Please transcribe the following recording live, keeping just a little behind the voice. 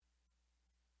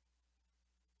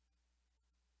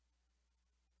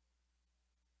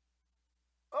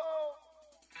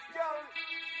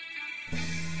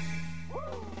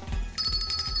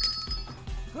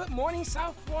Good morning,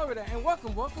 South Florida, and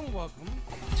welcome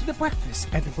to the breakfast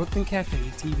at the Brooklyn Cafe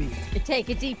TV. Take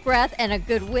a deep breath and a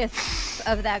good whiff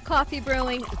of that coffee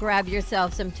brewing. Grab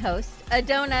yourself some toast, a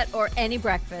donut, or any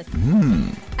breakfast.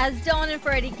 As Dawn and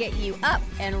Freddie get you up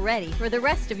and ready for the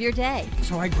rest of your day.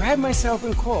 So I grabbed myself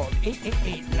and called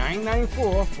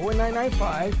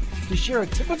 888-994-4995 to share a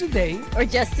tip of the day. Or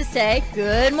just to say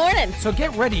good morning. So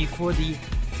get ready for the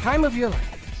time of your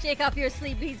life. Shake off your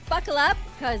sleepies, buckle up,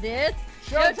 because it's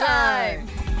showtime.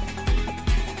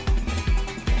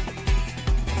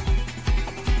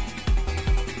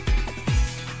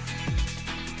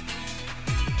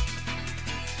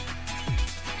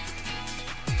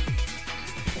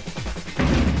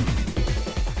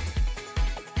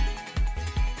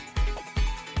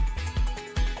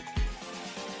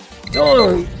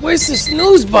 Dawn, where's the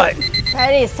snooze button?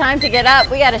 Freddie, it's time to get up.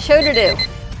 We got a show to do.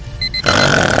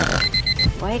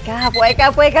 Wake up, wake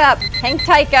up, wake up. Hang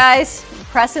tight, guys.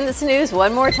 Pressing the snooze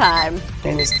one more time.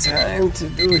 And it's time to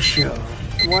do a show.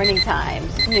 Morning time,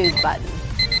 snooze button.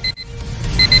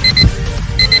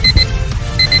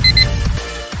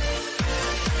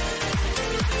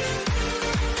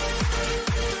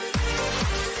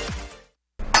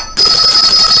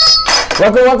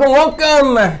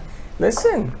 Welcome.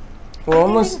 Listen, we're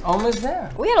almost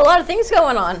there. We had a lot of things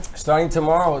going on. Starting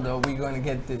tomorrow, though, we're going to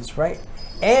get this right.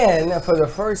 And for the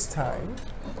first time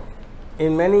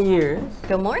in many years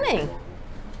Good morning.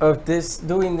 of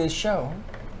doing this show,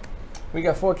 we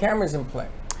got 4 cameras in play.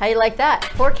 How you like that?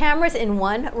 4 cameras in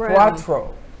one room.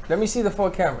 Quattro. Let me see the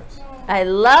 4 cameras. I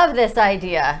love this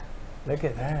idea. Look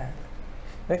at that.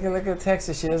 Look at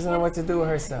Texas. She doesn't know what to do with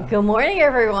herself. Good morning,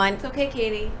 everyone. It's okay,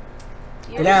 Katie.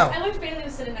 Now- I wish Bailey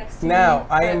was sitting next to me. Now,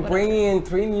 I but am whatever. bringing in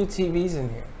 3 new TVs in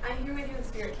here, I'm here with you in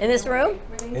spirit. In this room?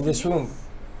 in this room,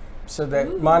 so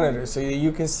that monitor, so that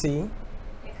you can see,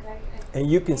 and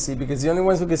you can see, because the only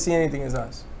ones who can see anything is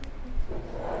us.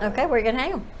 Okay, we're gonna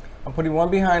hang them. I'm putting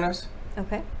one behind us.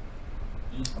 Okay.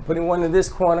 I'm putting one in this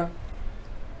corner.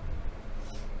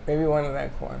 Maybe one in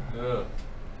that corner. Ugh.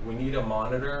 We need a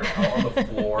monitor out on the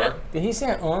floor. Did he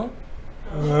say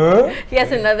He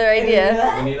has another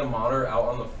idea. We need a monitor out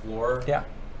on the floor Yeah.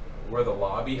 where the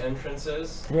lobby entrance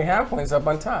is. We have ones up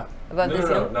on top. Above No, this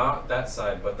no, no, room. not that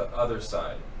side, but the other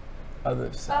side.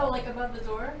 Other side. Oh, like above the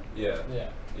door? Yeah.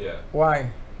 Yeah. Why?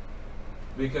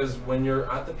 Because when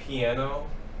you're at the piano,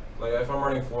 like if I'm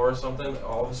running floor or something,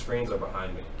 all the screens are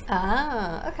behind me.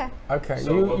 Ah, okay. Okay,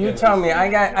 So look you at tell this. me.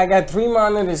 I got 3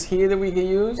 monitors here that we can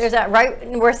use, There's that right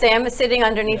where Sam is sitting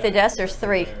underneath the desk. There's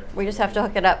 3. We just have to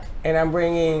hook it up. and I'm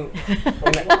bringing,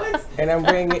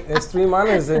 there's 3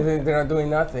 monitors that are doing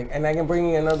nothing, and I can bring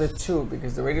in another 2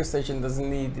 because the radio station doesn't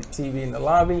need the TV in the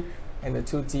lobby and the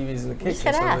 2 TVs in the just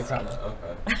kitchen. gotta So, ask.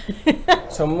 Okay.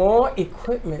 so more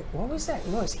equipment. What was that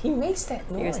noise? He makes that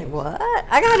You're gonna noise. say, what?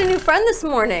 I got a new friend this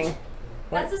morning.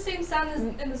 That's the same sound as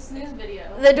in the snooze video.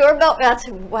 The doorbell,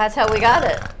 that's how we got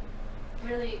it.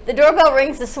 Really? The doorbell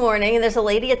rings this morning and there's a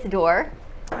lady at the door.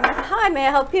 Hi, may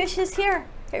I help you? She's here.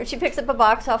 And she picks up a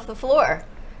box off the floor.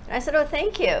 And I said, oh,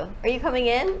 thank you. Are you coming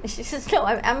in? And she says, no,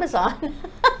 I'm Amazon.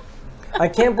 I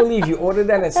can't believe you ordered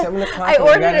that at 7 o'clock. I and we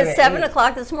ordered got it at 8. 7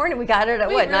 o'clock this morning. We got it at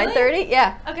Wait, what, really? 9:30?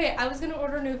 Yeah. Okay, I was gonna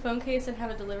order a new phone case and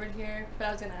have it delivered here, but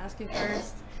I was gonna ask you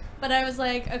first. But I was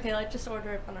like, okay, let's just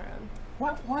order it on our own.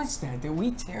 What was that? Did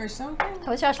we tear something? I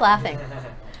was just laughing.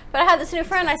 But I had this new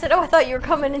friend. I said, oh, I thought you were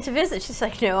coming in to visit. She's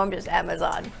like, no, I'm just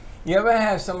Amazon. You ever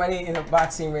have somebody in a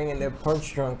boxing ring and they're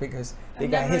punch drunk because they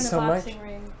I'm got never hit in a so much? boxing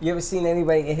ring. You ever seen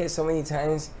anybody get hit so many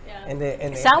times? Yeah. And they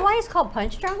Is that why it's called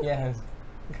Punch Drunk? Yeah,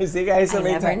 because they got hit so I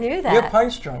many never times. knew You're that.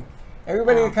 punch drunk.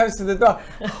 Everybody that comes to the door.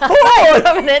 Oh,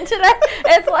 coming in today?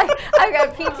 It's like I've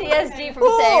got PTSD from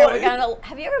saying we're gonna.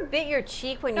 Have you ever bit your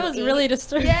cheek when That you was eat? really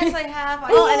disturbing. Yes, I have.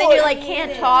 Oh, and then you like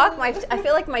can't talk. I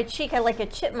feel like my cheek had like a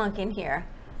chipmunk in here.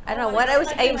 I don't know what I was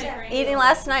eating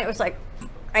last night. It was like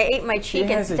I ate my She cheek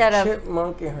has instead a of.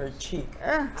 chipmunk in her cheek.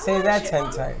 Say that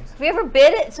 10 times. Have you ever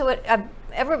bit it? So it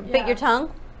ever bit your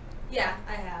tongue? Yeah,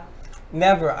 I have.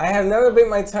 Never. I have never bit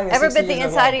my tongue. in Ever 60 bit the years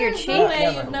inside of life. your There's cheek? no way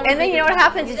Never. you've never And then you know what bitten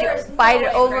happens is you There's bite no it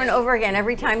way, over right? and over again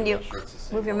every time you Sure it's the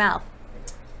same move your way. mouth.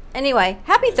 Anyway,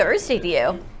 happy Thursday to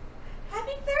you.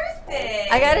 Happy Thursday.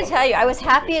 I gotta tell you, I was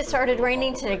happy it started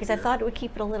raining today because I thought it would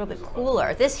keep it a little bit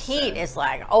cooler. This heat is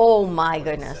like, oh my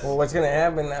goodness. Well, what's going to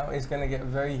happen now is going to get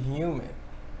very humid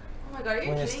Oh my God, are you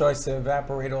when it kidding? starts to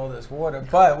evaporate all this water.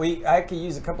 But I could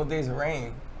use a couple of days of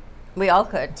rain. We all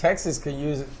could. Texas could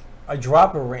use a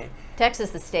drop of rain.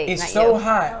 Texas, the state, It's not so you.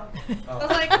 hot. I was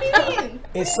like, what do you mean?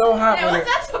 It's so hot Yeah, what's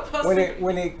that supposed to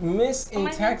when it mists in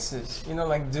my Texas. You know,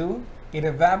 like dew. it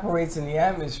evaporates in the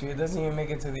atmosphere. It doesn't even make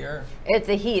it to the earth. It's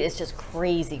the heat. It's just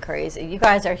crazy, crazy. You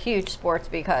guys are huge sports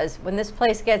because when this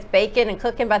place gets baking and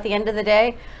cooking by the end of the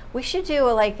day, we should do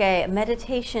a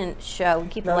meditation show and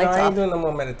keep the No, lights I ain't off. doing no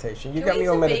more meditation. You Can got we me eat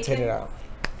all some meditated bacon? out.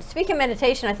 Speaking of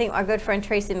meditation, I think our good friend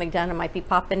Tracy McDonough might be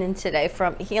popping in today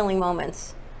from Healing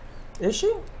Moments. Is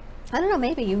she? I don't know,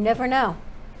 maybe. You never know.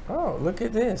 Oh, look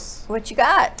at this. What you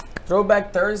got?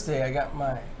 Throwback Thursday. I got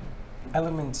my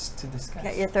elements to discuss.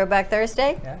 Got your Throwback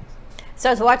Thursday? Yes. So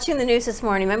I was watching the news this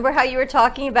morning. Remember how you were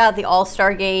talking about the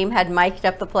All-Star game had mic'd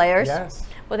up the players? Yes.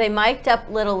 Well, they mic'd up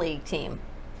Little League team.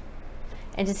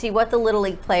 And to see what the Little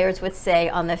League players would say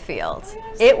on the field.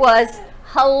 It was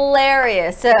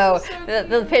hilarious. So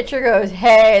the pitcher goes,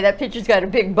 hey, that pitcher's got a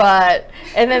big butt.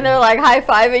 And then they're like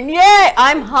high-fiving, yay,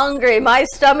 I'm hungry, my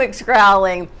stomach's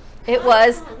growling. It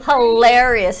was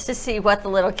hilarious to see what the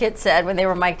little kids said when they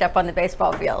were mic'd up on the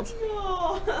baseball field.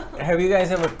 Have you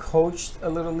guys ever coached a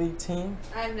little league team?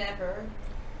 I've never.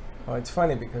 Oh, it's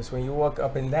funny because when you walk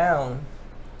up and down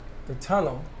the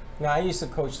tunnel, now I used to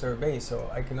coach third base, so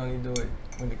I can only do it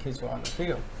when the kids were on the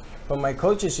field. But my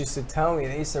coaches used to tell me,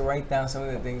 they used to write down some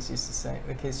of the things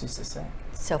the kids used to say.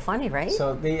 So funny, right?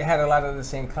 So they had a lot of the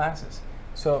same classes.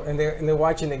 So and they're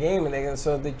watching the game and they go,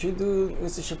 so did you do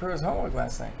Mr. Shapiro's homework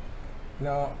last night?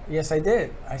 No, yes I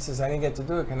did. I says I didn't get to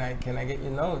do it. Can I get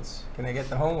your notes? Can I get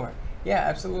the homework? Yeah,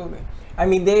 absolutely. I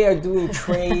mean, they are doing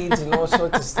trades and all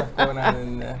sorts of stuff going on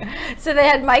in there. So they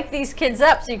had mic'd these kids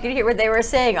up so you could hear what they were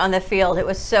saying on the field. It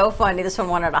was so funny. This one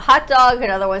wanted a hot dog.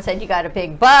 Another one said, you got a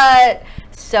big butt.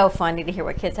 So funny to hear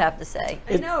what kids have to say.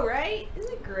 I know, right?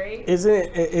 Isn't it great? Isn't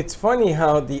it? It's funny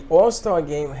how the All-Star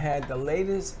Game had the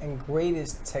latest and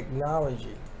greatest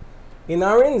technology in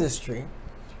our industry.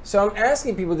 So I'm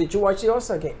asking people, did you watch the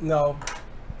All-Star Game? No.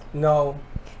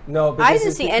 I because didn't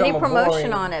it's see any become a promotion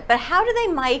boring- on it. But how do they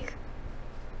mic?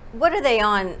 What are they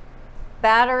on?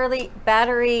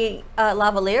 Battery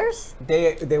lavaliers?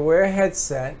 They wear a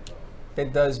headset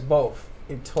that does both.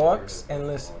 It talks and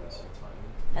listens.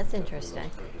 That's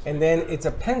interesting. And then it's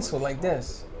a pencil like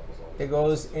this. It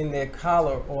goes in their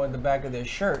collar or the back of their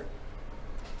shirt.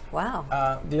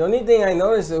 Wow. The only thing I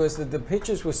noticed was that the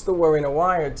pitchers were still wearing a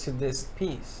wire to this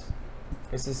piece,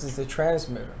 because this is the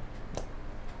transmitter.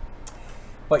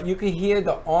 But you could hear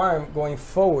the arm going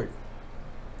forward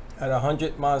at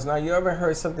 100 miles an hour. You ever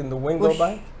heard something, the wind go Whoosh.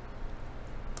 by?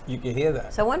 You could hear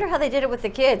that. So I wonder how they did it with the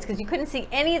kids because you couldn't see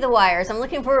any of the wires. I'm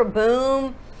looking for a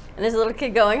boom, and there's a little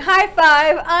kid going, high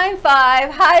five, I'm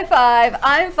five, high five,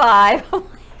 I'm five.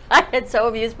 I get so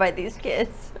amused by these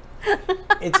kids.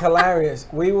 It's hilarious.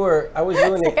 I was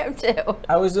doing it. Sam too.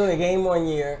 I was doing a game one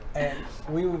year, and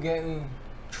we were getting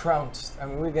trounced. I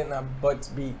mean, we were getting our butts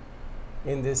beat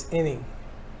in this inning.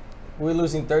 We were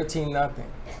losing 13-0.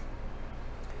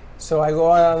 So I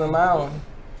go out on the mound.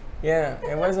 Yeah,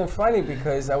 it wasn't funny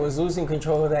because I was losing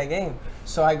control of that game.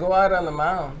 So I go out on the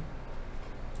mound,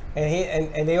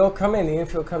 and they all come in. The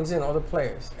infield comes in, all the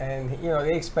players, and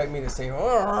they expect me to say,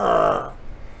 "Arr!"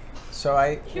 So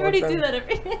I. You already do that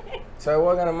every day. So I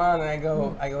walk on the mound and I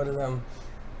go to them.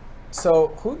 So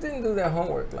who didn't do their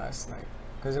homework last night?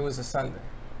 Because it was a Sunday.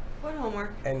 What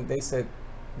homework? And they said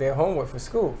their homework for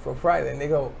school for Friday. And they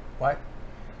go, what?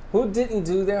 Who didn't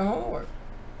do their homework?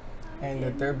 And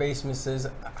the third baseman says,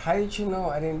 how did you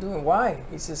know I didn't do it? Why?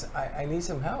 He says, I need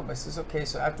some help. I says, okay,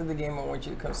 so after the game, I want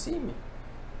you to come see me.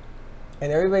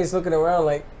 And everybody's looking around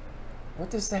like,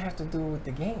 what does that have to do with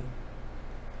the game?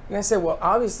 And I said, well,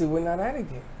 obviously, we're not at a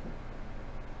game.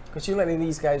 Because you're letting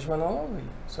these guys run all over you.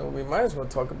 So we might as well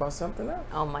talk about something else.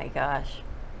 Oh my gosh,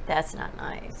 that's not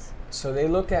nice. So they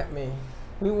look at me.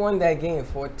 We won that game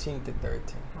 14-13.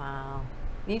 Wow.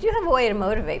 You do have a way to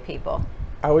motivate people.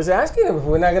 I was asking them, if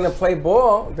we're not going to play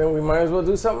ball, then we might as well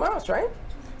do something else, right?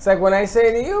 It's like when I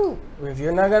say to you, if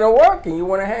you're not going to work and you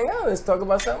want to hang out, let's talk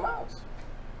about something else.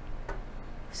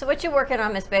 So what you working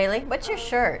on, Miss Bailey? What's your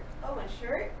shirt? Oh, my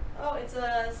shirt? Oh, it's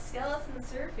a skeleton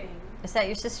surfing. Is that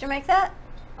your sister make that?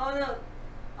 Oh, no.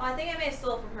 Oh, I think I may have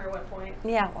stole it from her at one point.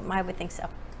 Yeah, well, I would think so.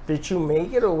 Did you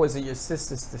make it or was it your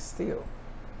sister's to steal?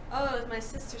 Oh, it was my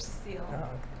sister's to steal. Oh,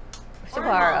 okay. To Or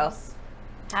borrow. mom's.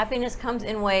 Happiness comes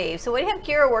in waves. So what do you have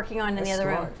Kira working on in That's the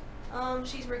other smart. room?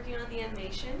 She's working on the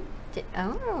animation. Did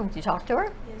you talk to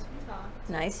her? Yes, we talked.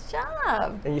 Nice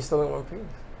job. And you still in one piece.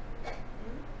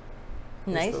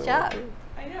 You're Nice still in job. one piece.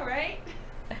 I know, right?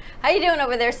 How you doing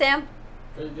over there, Sam?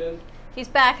 Pretty good. He's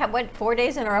back, what, 4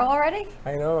 days in a row already?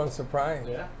 I know, I'm surprised.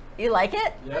 Yeah. You like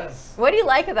it? Yes. What do you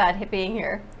like about being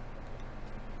here?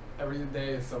 Every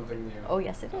day is something new. Oh,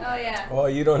 yes, it is. Oh yeah. Oh,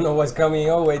 you don't know what's coming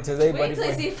your way today, buddy. Wait till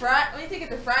you see Friday. Wait till you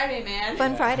get to Friday, man.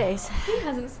 Fun Fridays. He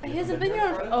hasn't been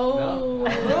here. Friday? Oh.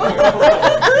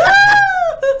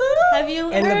 Have you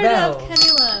And the heard bell. of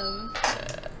Kenny Love?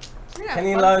 We're gonna have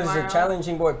Kenny fun Love is a tomorrow.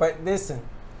 challenging boy. But listen,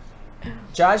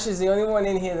 Josh is the only one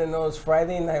in here that knows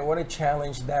Friday night what a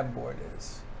challenge that board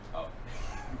is. Oh.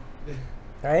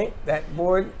 Right? That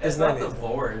board It's is not not the it.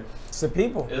 board. It's the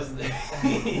people. It's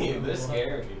they're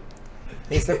scary.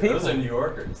 It's the people. Those are New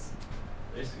Yorkers.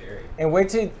 They're scary. And wait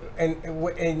till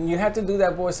and you have to do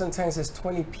that board. Sometimes there's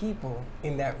 20 people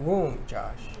in that room,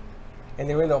 Josh, and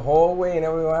they're in the hallway and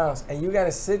everywhere else, and you got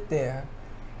to sit there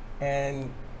and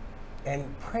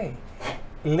pray.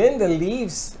 Linda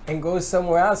leaves and goes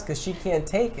somewhere else because she can't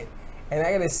take it, and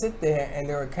I got to sit there, and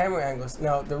there are camera angles.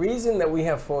 Now the reason that we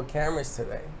have 4 cameras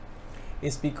today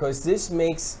is because this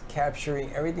makes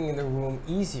capturing everything in the room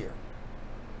easier.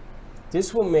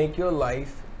 This will make your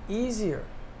life easier.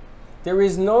 There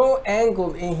is no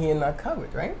angle in here not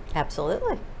covered, right?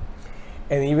 Absolutely.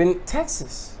 And even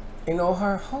Texas, in all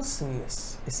her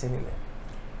wholesomeness, is sitting there.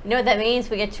 You know what that means?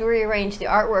 We get to rearrange the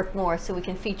artwork more so we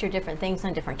can feature different things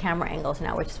on different camera angles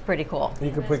now, which is pretty cool.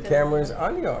 You can put cameras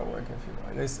on the artwork if you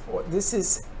want. This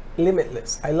is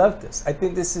limitless. I love this. I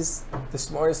think this is the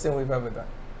smartest thing we've ever done.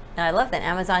 And I love that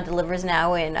Amazon delivers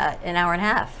now in an hour and a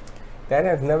half. That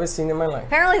I've never seen in my life.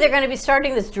 Apparently they're going to be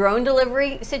starting this drone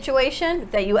delivery situation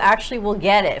that you actually will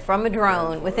get it from a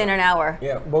drone within an hour.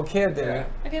 Yeah, Bokeh did it.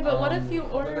 Okay, but what if you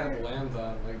Other than order?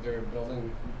 Atlanta, like they're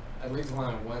building, at least when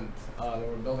I went, they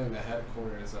were building the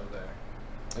headquarters of there.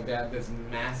 Like they had this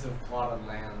massive plot of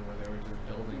land where they were just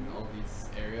building all these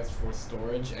areas for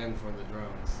storage and for the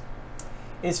drones.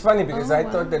 It's funny because Oh, I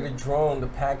wow. thought that the drone, the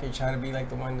package had to be like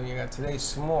the one that you got today,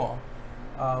 small.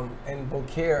 And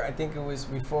Bokeh, I think it was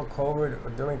before COVID or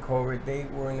during COVID, they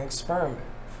were an experiment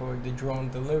for the drone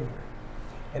delivery.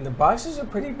 And the boxes are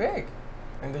pretty big.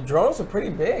 And the drones are pretty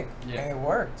big. Yeah. And it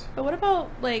worked. But what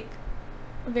about like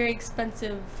a very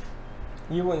expensive?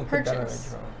 You wouldn't put that on a Purchase.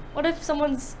 drone. What if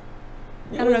someone's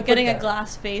You I don't know wouldn't put getting a that.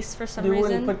 glass face for some You reason?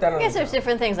 wouldn't put that on I guess a there's drone.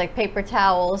 different things like paper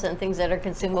towels and things that are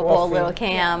consumable, Coffee. little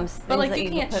cams, But things like that you you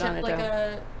can can't put ship on a like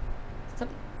drone.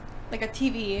 like a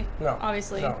TV, No.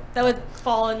 obviously. No. That would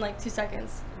fall in like 2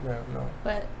 seconds. No, no.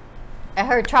 But I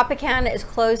heard Tropicana is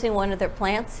closing one of their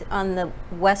plants on the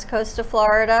west coast of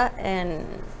Florida, and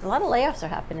a lot of layoffs are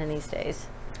happening these days.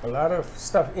 A lot of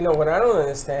stuff. You know, what I don't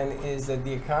understand is that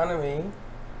the economy,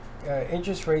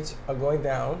 interest rates are going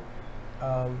down.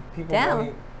 People Down?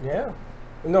 money, yeah.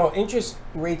 No, interest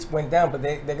rates went down, but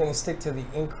they're going to stick to the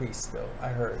increase still, I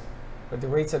heard. But the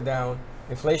rates are down.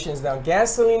 Inflation is down.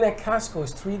 Gasoline at Costco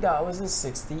is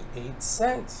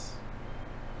 $3.68.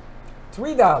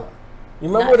 $3. You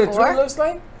remember Not what a four? 3 looks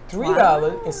like?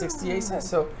 $3.68.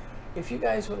 So if you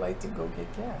guys would like to go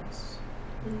get gas.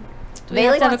 do we have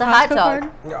Bailey to have wants a a hot Costco dog.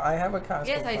 card? No, I have a Costco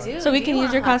Yes, I card. do. So we Do can you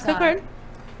use your want a hot Costco dog? card?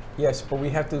 Yes, but we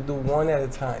have to do one at a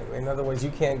time. In other words, you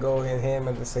can't go and ham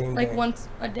at the same Like day. once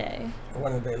a day.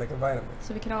 One a day, like a vitamin.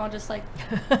 So we can all just like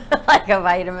Like a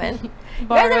vitamin. You guys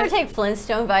borrow ever it. take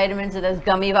Flintstone vitamins or those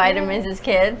gummy vitamins as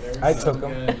kids? They're I so took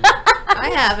 'em. good. I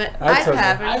haven't. I I took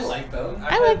haven't. I like them.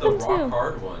 I like had the them rock too.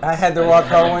 hard ones. I had the That rock you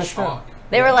hard had ones too. Chalk.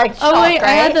 They were like chalk, Oh wait, right?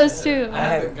 I had those too. I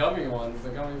had the gummy ones. The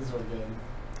gummies were good.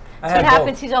 I That's what had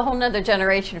happens. both. He's a whole nother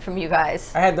generation from you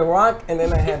guys. I had the rock, and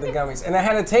then I had the gummies, and I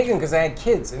had to take them because I had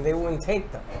kids, and they wouldn't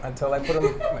take them until I put it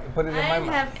in I my didn't mouth.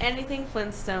 have anything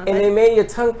Flintstones. And they made your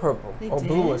tongue purple They or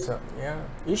blue or did? something. Yeah,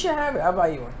 you should have it. I'll buy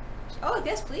you one. Oh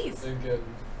yes, please. They're good.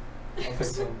 I'll take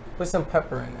some. Put some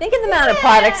pepper in it. Think of the amount of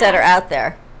products that are out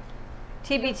there.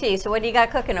 TBT. So what do you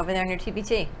got cooking over there in your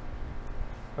TBT?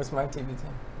 What's my TBT?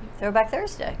 Throwback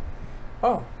Thursday.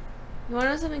 Oh, You want to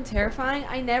know something terrifying?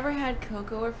 I never had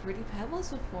cocoa or fruity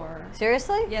pebbles before.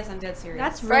 Seriously? Yes, I'm dead serious.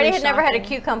 That's Freddie really had never had a shocking.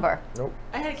 cucumber. nope.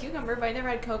 I had a cucumber, but I never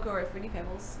had cocoa or fruity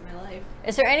pebbles in my life.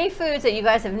 Is there any foods that you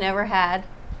guys have never had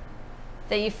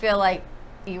that you feel like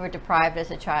you were deprived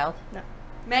as a child?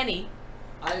 Many.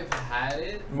 I've had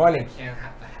it. but Money. I can't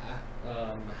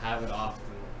have it often.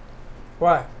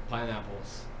 What?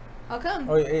 Pineapples. How come?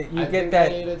 Oh, you I get think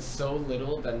that. I ate it so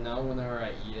little that now whenever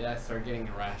I eat it, I start getting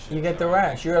rashes. You get the So-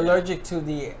 rash. You're allergic to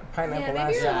the pineapple maybe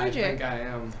acid. you're Yeah, I allergic. think I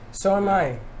am. So am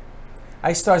I.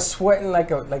 I start sweating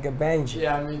like a banshee,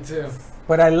 Yeah, me too.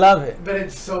 but I love it. But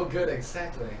it's so good,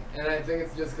 exactly. And I think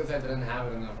it's just because I didn't have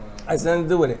it enough when I was. Has nothing to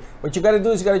do with it. What you got to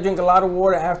do is you got to drink a lot of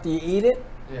water after you eat it,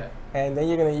 Yeah. and then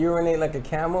you're gonna urinate like a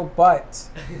camel. But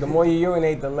the more you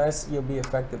urinate, the less you'll be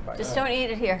affected by Just it. don't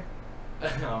eat it here.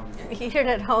 Obviously. Eat it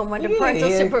at home under Yeah, parental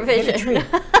yeah, supervision. get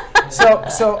a treat.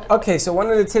 So okay. So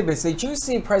one of the tidbits. Did you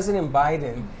see President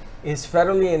Biden is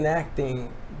federally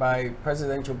enacting by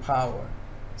presidential power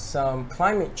some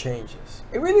climate changes.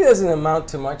 It really doesn't amount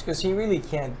to much because he really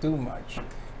can't do much.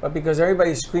 But because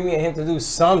everybody's screaming at him to do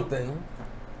something,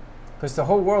 because the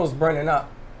whole world's burning up.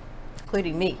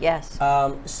 Including me, yes.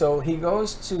 So he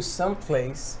goes to some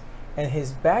place, and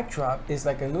his backdrop is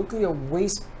like a nuclear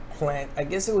waste plant. I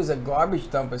guess it was a garbage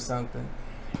dump or something.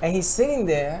 And he's sitting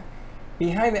there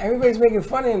behind it. Everybody's making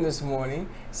fun of him this morning,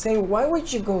 saying, why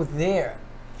would you go there?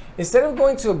 Instead of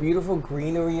going to a beautiful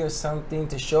greenery or something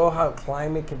to show how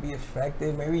climate can be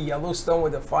affected, maybe Yellowstone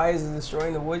where the fires are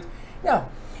destroying the woods. No,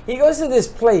 he goes to this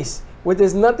place where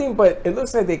there's nothing but, it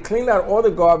looks like they cleaned out all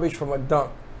the garbage from a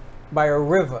dump by a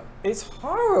river. It's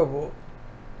horrible.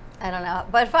 I don't know.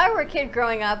 But if I were a kid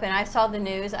growing up and I saw the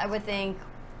news, I would think,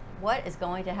 what is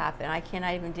going to happen? I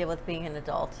cannot even deal with being an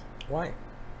adult. Why?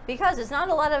 Because there's not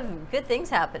a lot of good things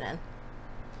happening.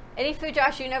 Any food,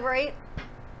 Josh, you never ate?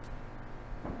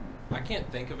 I can't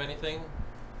think of anything.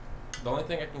 The only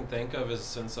thing I can think of is,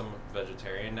 since I'm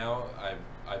vegetarian now,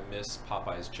 I miss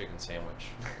Popeye's chicken sandwich.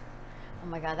 Oh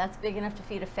my God, that's big enough to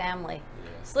feed a family. Yeah.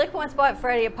 Slick once bought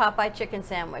Freddie a Popeye chicken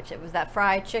sandwich. It was that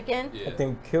fried chicken. Yeah. That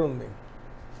thing killed me.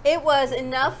 It was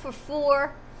enough for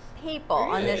 4 people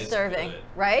on Yeah, this it's serving, good.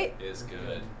 right? It's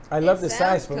good. I love It the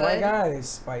size, sounds but my good. God, it's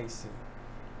spicy.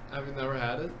 Have you never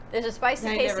had it? There's a spicy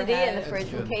I never quesadilla had in the it. fridge It's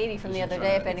from good. Katie from You the should other try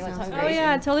day it. if anyone's Sounds hungry. Oh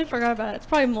yeah, I totally forgot about it. It's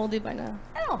probably moldy by now.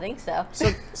 I don't think so.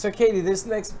 So Katie, this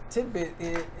next tidbit,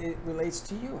 it relates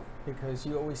to you because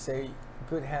you always say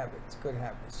good habits,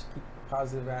 keep a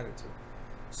positive attitude.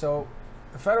 So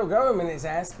the federal government is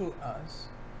asking us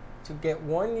to get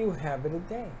one new habit a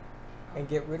day and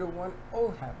get rid of one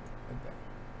old habit a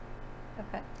day.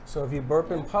 Okay. So if you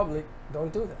burp in public,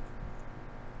 don't do that.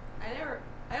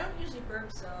 I don't usually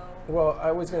burp, so. Well,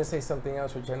 I was going to say something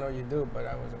else, which I know you do, but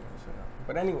I wasn't going to say that.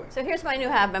 But anyway, So here's my new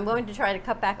habit. I'm going to try to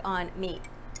cut back on meat.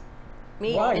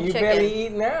 Meat why? and You chicken. barely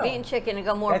eat now. Meat and chicken and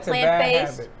go more That's a bad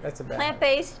plant-based. habit. That's a bad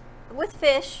Plant-based with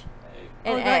fish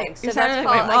and Oh, no, eggs. So you're that's sounding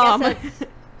called, like my mom. I guess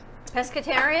that's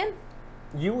pescatarian.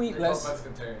 You eat They call less.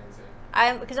 pescatarians,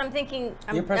 yeah. Because I'm thinking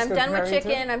I'm You're done with pescatarian too?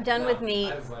 chicken. I'm done with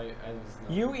meat. I just know.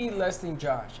 You eat less than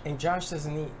Josh, and Josh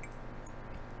doesn't eat.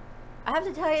 I have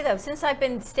to tell you though, since I've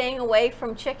been staying away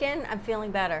from chicken, I'm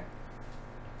feeling better.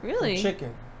 Really?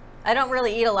 Chicken. I don't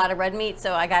really eat a lot of red meat,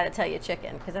 so I got to tell you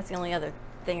chicken because that's the only other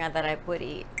thing that I would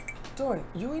eat. Dawn,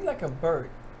 you eat like a bird.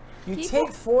 You People-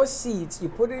 take 4 seeds, you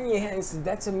put it in your hand and say,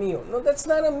 that's a meal. No, that's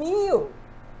not a meal.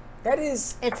 That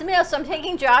is... It's a meal, so I'm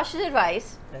taking Josh's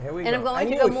advice. Here we And go. I'm going I to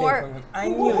knew go it came more- from him. I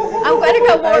knew it. I'm going to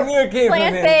go I knew more it came from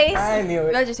him. plant-based. I knew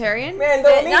it. Vegetarian? Man,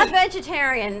 don't Not eat.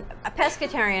 vegetarian, a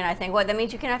pescatarian. I think. What that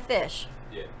means you can have fish.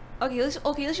 Yeah. Okay, at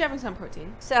least you're having some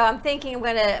protein. So I'm thinking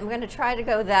I'm gonna try to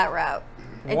go that route.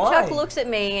 And Why? Chuck looks at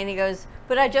me and he goes,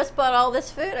 "But I just bought all this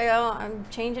food." I go, "I'm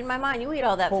changing my mind. You eat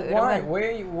all that But food." why? I'm gonna-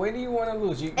 Where do you want to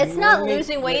lose? It's you not wanna make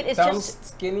losing weight, your it's thumbs just-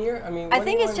 skinnier. I mean, I what do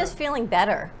think you it's wanna- just feeling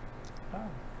better. Oh,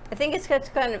 I think it's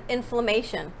kind of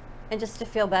inflammation, and just to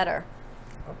feel better.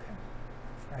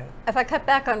 okay. Right. If I cut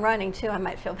back on running too, I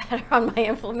might feel better on my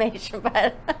inflammation.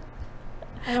 But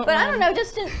I don't but I don't mind. know.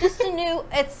 Just a new.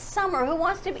 It's summer. Who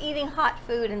wants to be eating hot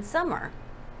food in summer?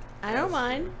 I don't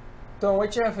mind. Dawn,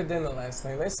 what you have for dinner last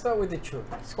night? Let's start with the truth.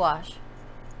 Squash.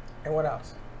 And what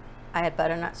else? I had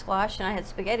butternut squash and I had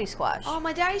spaghetti squash Oh,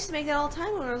 my dad used to make that all the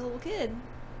time when I was a little kid.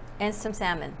 and some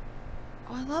salmon.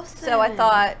 Oh, I love salmon. So I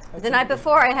thought That's the a night good-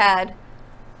 before I had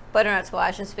butternut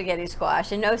squash and spaghetti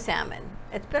squash and no salmon.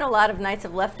 It's been a lot of nights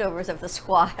of leftovers of the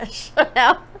squash.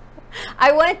 Now,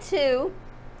 I went to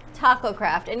Taco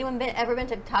Craft. Anyone ever been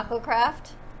to Taco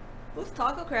Craft? What's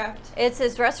Taco Craft? It's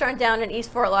this restaurant down in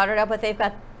East Fort Lauderdale, but they've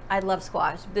got, I love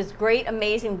squash. This great,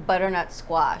 amazing butternut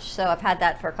squash. So I've had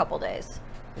that for a couple days.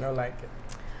 You don't like it.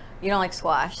 You don't like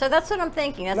squash. So that's what I'm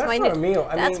thinking. That's Not my for new a meal.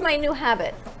 I That's mean- my new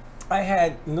habit. I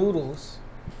had noodles.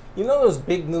 You know those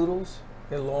big noodles?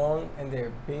 They're long and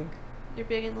they're big. You're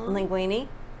big and long. Linguine,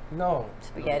 No.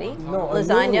 spaghetti, No, a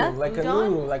lasagna. noodle, like a Udon?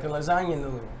 noodle, like a lasagna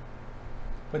noodle.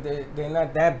 But they're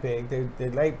not that big. They're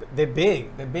big.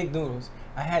 They're big noodles.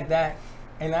 I had that,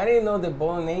 and I didn't know that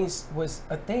bolognese was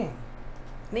a thing.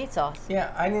 Meat sauce.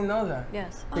 Yeah, I didn't know that.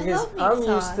 Yes, I Because love meat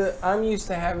sauce. I'm used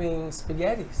to having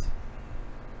spaghettis.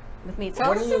 with meat sauce.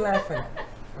 What are you laughing at?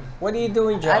 What are you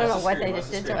doing, Josh? I don't know what Scream, they what's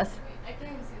just the did to scream? us. I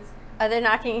can't even see this. They're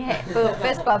knocking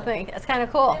fist bumping. It's kind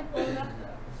of cool. Can't pull it up,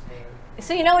 though.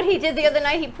 So you know what he did the other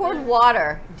night? He poured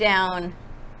water down.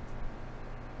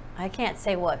 I can't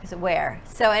say what, because where.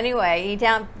 So anyway, he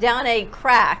down a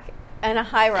crack in a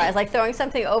high rise, like throwing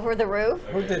something over the roof.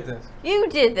 Who did this? You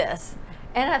did this,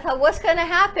 and I thought, what's going to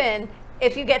happen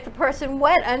if you get the person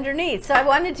wet underneath. So I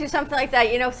wanted to do something like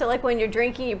that, you know, so like when you're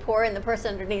drinking, you pour and the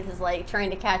person underneath is like trying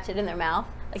to catch it in their mouth.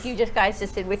 Like you guys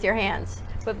just did with your hands,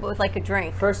 but with like a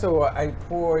drink. First of all, I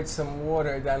poured some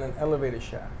water down an elevator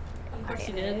shaft. Of course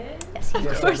you did. Yes, he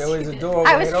Yeah, did. so there was a door.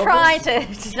 I when was it opens. trying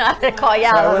to not to call you So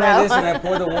I out went on like this and I that.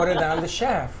 poured the water down the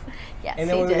shaft. Yes, And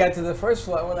then he when we did. got to the first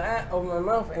floor, I went to open my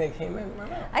mouth and it came in my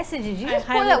mouth. I said, did you I just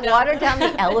pour highly that doubt water that. down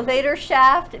the elevator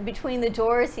shaft between the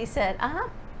doors? He said, uh-huh.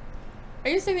 Are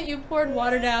you saying that you poured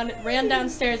water down, ran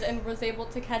downstairs, and was able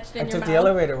to catch it I in your took mouth? the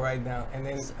elevator ride down and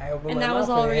then I opened And my that mouth was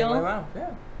all and it hit my real? mouth.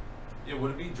 Yeah. Yeah,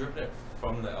 would it be dripping it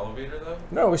from the elevator though?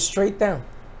 No, it was straight down.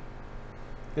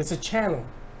 There's a channel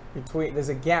between, there's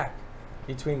a gap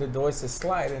between the doors to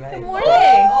slide and I. Good morning.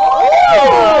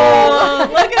 Oh,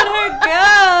 Look at her go!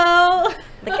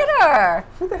 look at her.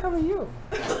 Who the hell are you?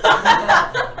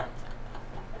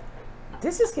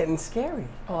 This is getting scary.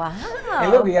 Wow. Hey,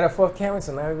 look, we got a fourth camera,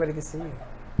 so now everybody can see you.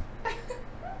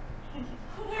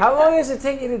 How long does it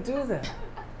take you to do that?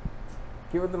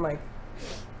 Give her the mic.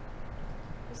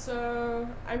 So,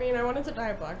 I mean, I wanted to dye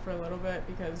it black for a little bit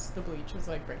because the bleach was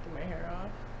like breaking my hair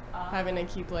off. Having to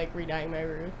keep like re-dyeing my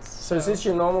roots. So is this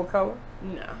your normal color?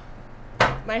 No.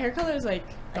 My hair color is like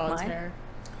Dawn's mine? hair.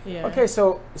 Yeah. Okay,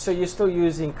 so you're still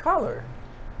using color.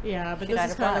 Yeah, but She dyed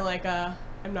this is it kind of black. like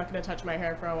I'm not gonna touch my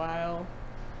hair for a while.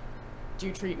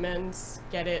 Do treatments,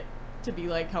 get it to be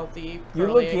like healthy. You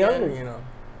curly look younger, again. you know.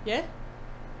 Yeah.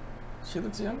 She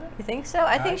looks younger. You think so?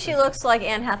 I think she looks like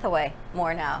Anne Hathaway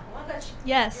more now.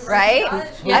 Yes. Right?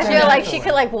 Who's I Anne feel like she Hathaway?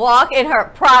 could like walk in her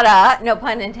Prada, no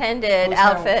pun intended, Who's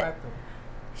outfit. Hathaway?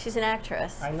 She's an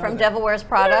actress I know from that. Devil Wears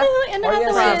Prada, Oh,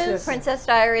 yes, yes. Princess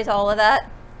Diaries, all of that,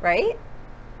 right?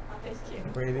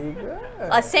 Pretty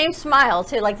good. Same smile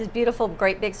too, like this beautiful,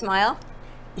 great big smile.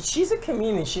 She's a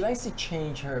comedian. She likes to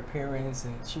change her appearance,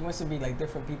 and she wants to be like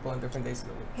different people on different days of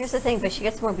the week. Here's the thing, but she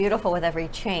gets more beautiful with every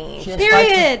change. She has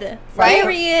Period. Five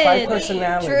Period.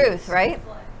 personalities. Truth, right?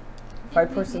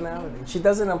 5 personalities. She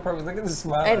does it on purpose. Look at the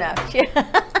smile. I know.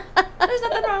 There's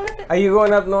nothing wrong with it. Are you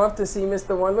going up north to see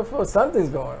Mr. Wonderful? Something's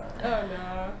going on. Oh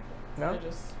no. No? I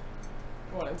just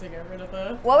wanted to get rid of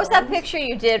the. What was that horns. picture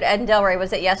you did at Delray?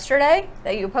 Was it yesterday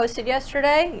that you posted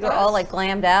yesterday? You were all like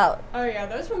glammed out. Oh yeah,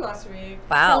 that was from last week.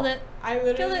 Wow. Killed it. I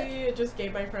literally just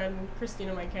gave my friend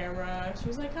Christina my camera. She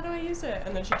was like, "How do I use it?"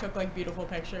 And then she took like beautiful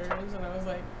pictures, and I was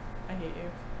like, "I hate you.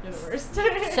 You're the worst."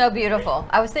 So beautiful.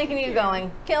 I was thinking of you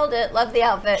going, killed it, love the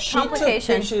outfit, She took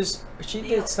complication. pictures. She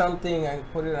did something and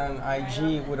put it on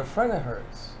IG with a friend of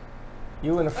hers.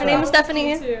 You and a Her friend. name is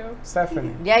Stephanie. Too.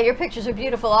 Stephanie. Yeah, your pictures are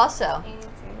beautiful also.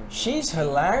 She's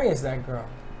hilarious, that girl.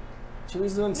 She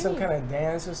was doing some kind of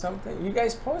dance or something. You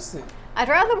guys posted. I'd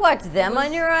rather watch them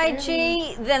on your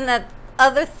IG than that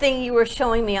other thing you were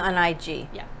showing me on IG.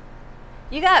 Yeah.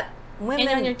 You got And women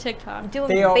on your TikTok. doing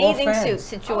They are all bathing fans. suit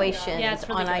situations Yeah, it's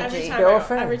really on good. Every IG. time, They're all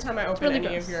every fans. time I open really any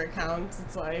gross. of your accounts,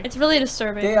 it's like It's really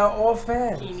disturbing. They are all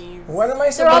fans. Bikinis. What am I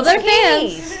They're all supposed their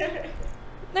to fans.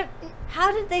 They're-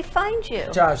 How did they find you?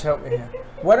 Josh, help me here.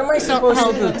 What am I supposed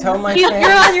to do? Tell my You're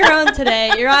fans? on your own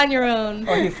today. You're on your own.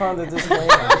 Oh, he found a disclaimer.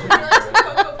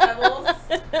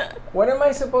 What am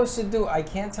I supposed to do? I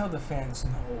can't tell the fans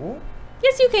no.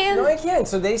 Yes, you can. No, I can't.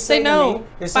 So they say Say to no. me,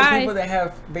 there's some Bye. people that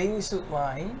have bathing suit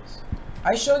lines.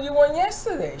 I showed you one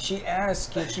yesterday. She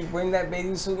asked, can she bring that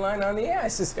bathing suit line on the air? I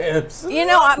said, absolutely. You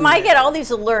know, I get all these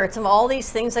alerts of all these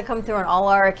things that come through on all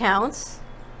our accounts.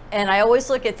 And I always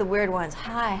look at the weird ones.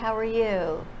 Hi, how are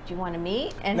you? Do you want to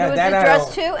meet? And Now, who is that it I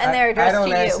addressed don't- to? And they're addressed I don't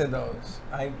to you. answer those.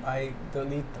 I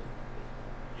delete them.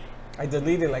 I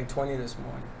deleted like 20 this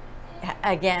morning.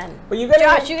 Again. But you gotta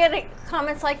Josh, you get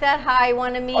comments like that? Hi,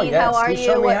 want to meet? Oh, yes. How are You you?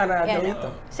 showed me What- how to yeah, delete no.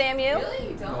 them. Sam, you?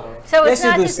 Really? Don't. So Yes, it's you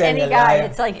not do, just Sam, any you guy. liar.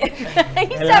 It's like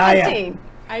he's You liar. 17.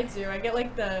 I do. I get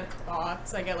like the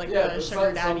bots. I get like Yeah, the it's sugar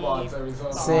like daddy. some bots every so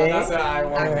bots. See? That's what I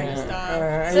want. That kind of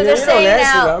stuff. So they're saying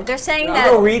now, they're saying I that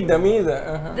don't read them either.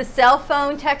 Uh-huh. the cell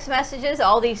phone text messages,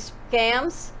 all these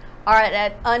scams, are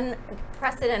at an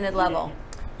unprecedented level.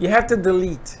 You have to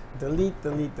delete.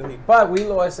 But we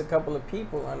lost a couple of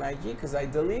people on IG because I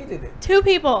deleted it. 2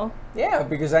 people. Yeah,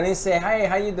 because I didn't say, hi,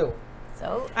 how you doing?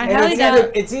 So I And highly it's doubt.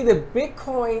 it's either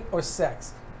Bitcoin or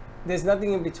sex. There's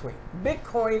nothing in between.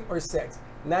 Bitcoin or sex.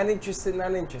 Not interested.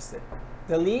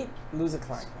 Delete, lose a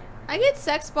client. I get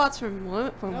sex bots from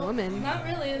women. Not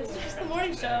really. It's just the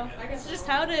morning show. It's just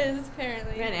how it is,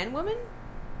 apparently. Men and women?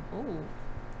 Oh.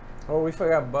 Oh, we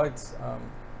forgot Bud's.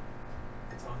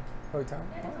 Hotel.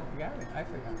 Oh, you got it. I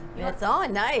forgot. that's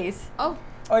on. Nice. Oh.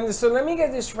 Oh, and so let me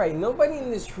get this right. Nobody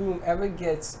in this room ever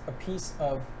gets a piece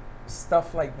of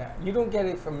stuff like that. You don't get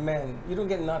it from men. You don't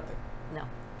get nothing. No.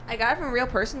 I got it from a real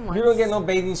person once. You don't get no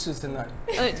bathing suits or nothing.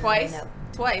 Twice. No.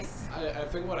 Twice. I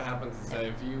think what happens is that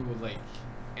if you like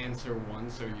answer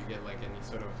once or you get like any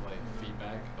sort of like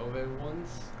feedback of it once.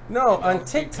 No, they'll on keep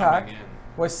TikTok, coming in.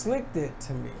 what Slick did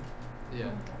to me Yeah.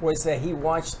 was that he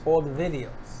watched all the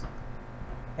videos,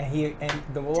 and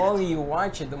the longer you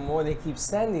watch it, the more they keep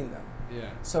sending them. Yeah.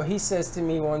 So he says to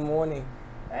me one morning,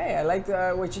 "Hey, I like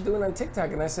what you're doing on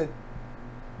TikTok," and I said,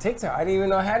 "TikTok? I didn't even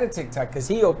know I had a TikTok," because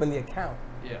he opened the account,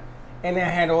 Yeah. and I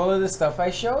had all of the stuff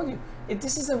I showed you.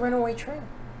 This is a runaway trend.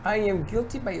 I am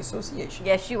guilty by association.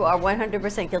 Yes, you are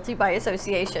 100% guilty by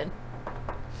association.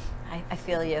 I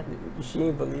feel you. She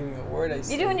ain't believing a word I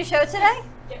said. You doing your show today?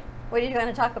 Yeah. What are you going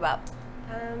to talk about?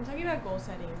 Talking about goal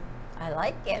setting I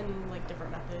like it. and like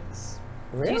different methods.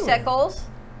 Do Really? you set goals?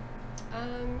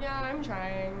 Yeah, I'm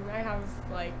trying. I have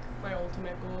like my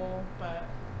ultimate goal, but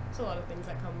there's a lot of things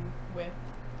that come with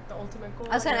the ultimate goal.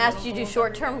 I was going to Like, ask, do you little do goals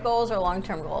every short-term day. goals or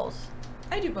long-term goals?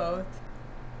 I do both.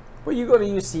 Well, you go to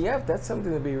UCF. That's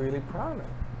something to be really proud of,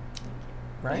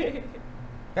 right?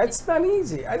 That's not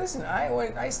easy. I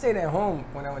stayed at home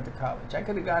when I went to college. I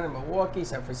could have gone to Milwaukee,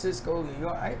 San Francisco, New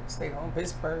York. I stayed home.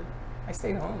 Pittsburgh. I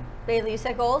stayed home. Bailey, you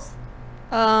set goals?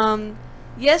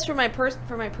 Yes, for my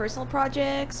personal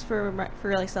projects, for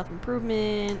like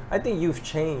self-improvement. I think you've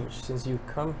changed since you've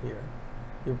come here.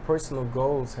 Your personal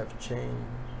goals have changed.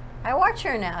 I watch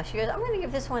her now. She goes, I'm going to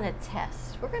give this one a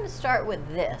test. We're going to start with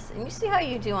this. And you see how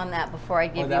you do on that before I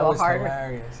give that you a was harder.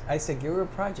 hilarious. I said, give her a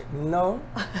project. No,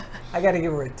 I got to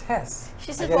give her a test.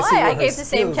 She I says, gotta see why? what I her gave the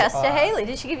same skills test to are. Haley.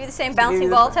 Did she give you the same She gave bouncing you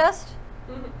the ball same- test?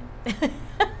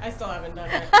 I still haven't done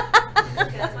it.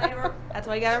 That's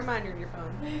why you got a reminder in your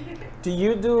phone. Do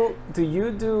you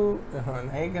do,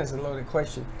 Hank has a loaded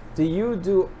question. Do you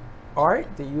do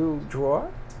art? Do you draw?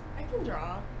 I can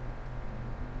draw.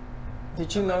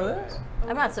 Did you know that?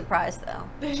 I'm not surprised, though.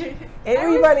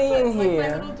 Everybody I in always put, like, here.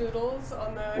 my little doodles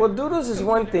on the. Well, doodles is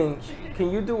one computer. thing.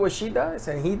 Can you do what she does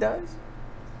and he does?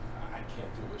 I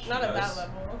can't do what she Not at does. that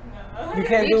level. No. You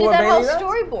can't You do do what that whole Bailey does?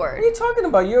 storyboard. What are you talking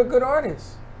about? You're a good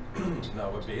artist. No,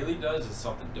 what Bailey does is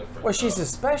something different. Well, she's though. a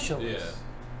specialist. Yeah.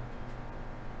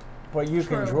 But you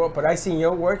can True. draw. But I seen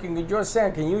your work. You can draw.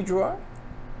 Sam, can you draw?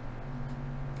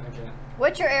 I can't.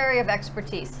 What's your area of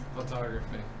expertise?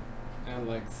 Photography and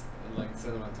like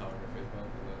cinematography, both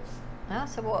of those. Oh,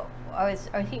 so what?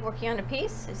 Are he working on a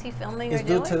piece? Is he filming It's or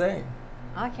due doing? today.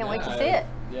 Oh, I can't wait to Yeah, see it.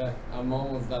 Yeah, I'm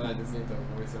almost done. I just need to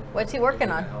voice over. What's he if working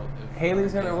you on? can help, if-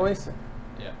 Haley's gonna voice it.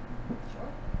 Yeah.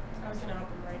 Sure. I was gonna help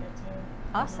him write it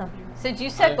too. Awesome. So did you I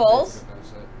set goals? basically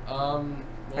finished it. I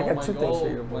Well, got my 2 things goal for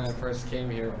you to when I voice. first came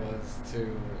here was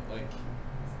to like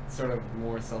sort of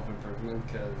more self-improvement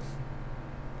because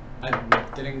I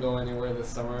didn't go anywhere this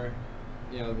summer.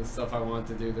 You know, the stuff I wanted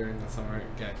to do during the summer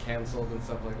got canceled and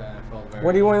stuff like that. I felt very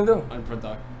What do you want to do?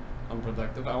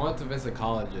 unproductive. I wanted to visit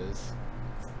colleges,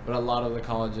 but a lot of the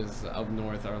colleges up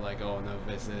north are like, oh, no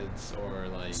visits or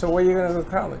like. So where are you gonna go to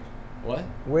college? What?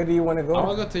 Where do you want to go? I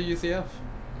want to go to UCF.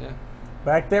 Yeah.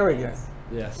 Back there again.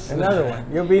 Yes. Another one.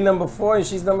 You'll be number 4 and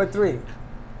she's number 3.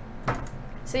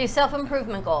 So your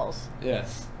self-improvement goals.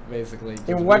 Yes, basically. Just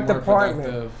In be what more department?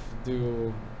 productive,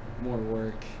 do more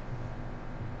work.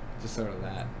 Just sort of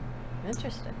that.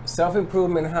 Interesting.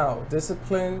 Self-improvement how?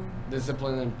 Discipline?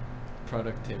 Discipline and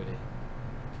productivity.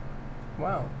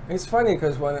 Wow. It's funny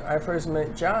because when I first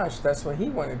met Josh, that's what he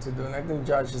wanted to do. And I think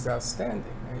Josh is outstanding.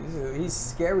 He's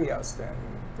scary outstanding,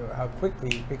 how quickly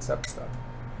he picks up stuff.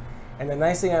 And the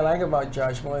nice thing I like about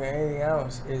Josh more than anything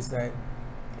else is that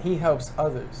he helps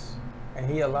others. And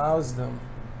he allows them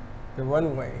the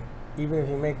runway. Even if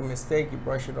you make a mistake, you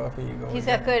brush it off and you go He's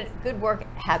again. got good work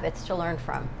habits to learn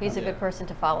from. He's a Yeah. good person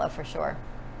to follow for sure.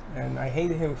 And I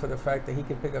hate him for the fact that he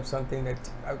can pick up something that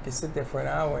I could sit there for an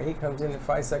hour and he comes in and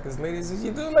 5 seconds later he says,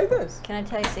 you do it like this. Can I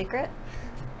tell you a secret?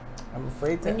 I'm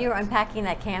afraid to. When you were unpacking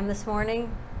that cam this morning,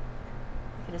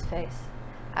 look at his face.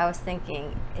 I was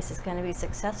thinking, is this going to be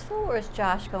successful or is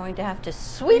Josh going to have to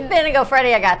sweep in and go,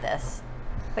 Freddie, I got this?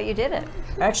 But you did it.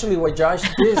 Actually, what Josh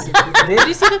did, Did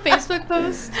you see the Facebook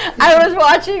post? I was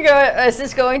watching, is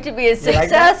this going to be a like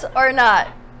success or not?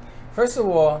 first of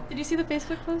all, Did you see the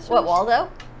Facebook post? What, Josh? Waldo?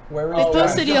 where They is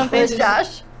posted you on Where's Facebook.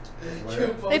 Josh?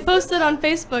 They posted on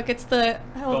Facebook. It's the.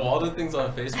 The Waldo thing's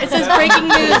on Facebook. It says now? breaking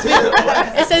news.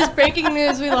 It says breaking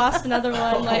news. We lost another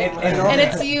one. Like, And all- and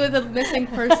it's you, the missing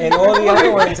person. And all the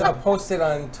other ones are posted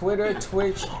on Twitter,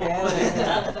 Twitch,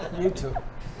 and YouTube.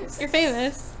 You're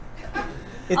famous.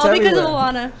 It's All because of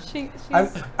everywhere. Alana.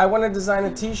 She's. I want to design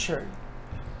a T-shirt.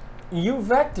 You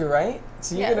vector, right?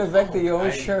 So you're Yes. gonna vector your own I-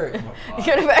 shirt. You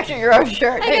could have actually your own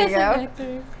shirt. I There you guess I'm go.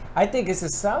 Victor. I think it's a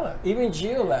seller. Even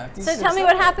Gio laughed. He So said, tell me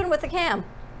what happened with the cam.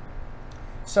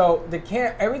 So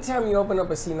every time you open up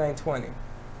a C920,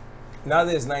 now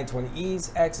there's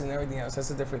 920Es, X, and everything else.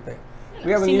 That's a different thing.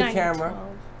 We have a new C9 and camera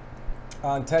 12.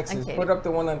 on Texas. Okay. Put up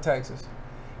the one on Texas,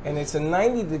 and it's a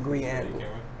 90-degree angle.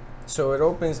 Camera. So it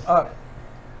opens up.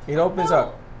 It opens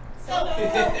up. Go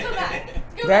back.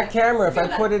 That camera, if I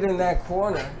put it in that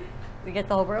corner, We get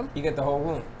the whole room? you get the whole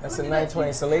room. That's a 920.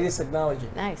 It's the latest technology.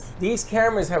 Nice. These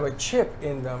cameras have a chip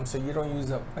in them, so you don't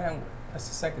use up bandwidth. That's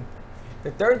the second thing.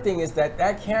 The third thing is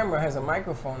that camera has a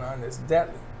microphone on that's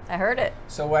deadly. I heard it.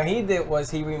 So what he did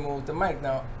was he removed the mic.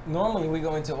 Now, normally we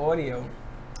go into audio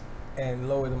and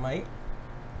lower the mic,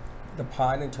 the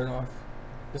pod, and turn off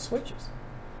the switches.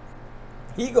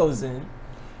 He goes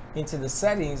into the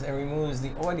settings and removes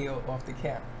the audio off the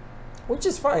camera, which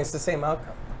is fine. It's the same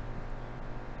outcome.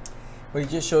 But it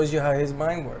just shows you how his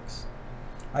mind works.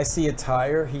 I see a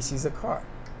tire. He sees a car.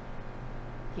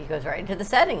 He goes right into the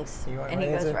settings. He went And he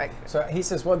right goes into- right. So he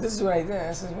says, "Well, this is what I did."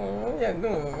 I says, "Well,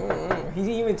 yeah."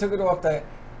 He even took it off the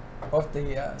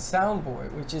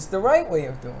soundboard, which is the right way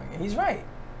of doing it. He's right.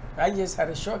 I just had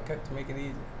a shortcut to make it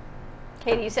easier.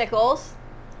 Katie, you set goals?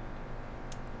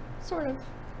 Sort of.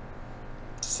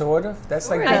 Sort of. That's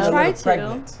like Sort being of. a I little try to.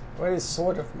 pregnant. What does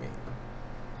sort of mean?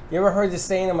 You ever heard the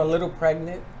saying, "I'm a little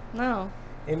pregnant"? No.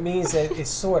 It means that it's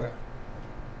sort of.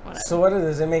 Whatever. Sort of.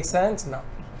 Does it make sense? No.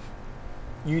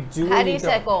 You do. How or do you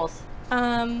set don't. goals?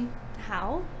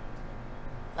 How?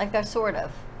 Like they're sort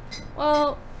of.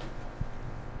 Well,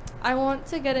 I want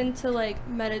to get into like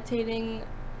meditating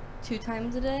 2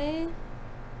 times a day.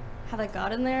 Have I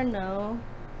gotten there? No,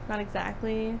 not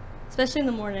exactly. Especially in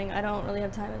the morning. I don't really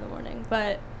have time in the morning,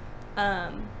 but I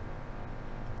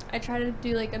try to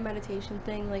do like a meditation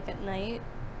thing like at night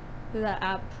through that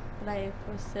app that I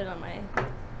posted on my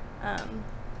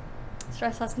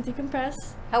Stress Loss and Decompress.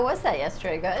 How was that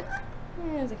yesterday? Good?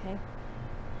 Yeah, it was okay.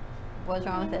 What's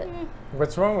wrong with it?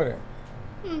 What's wrong with it?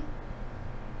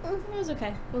 It was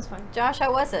okay. It was fine. Josh,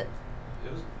 how was it?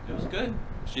 It was good.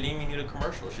 She didn't even need a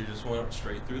commercial. She just went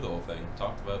straight through the whole thing.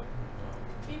 Talked about.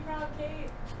 Be proud, Kate.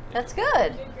 That's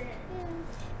good. Did great.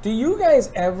 Do you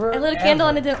guys ever? I lit a candle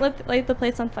ever- and I didn't light the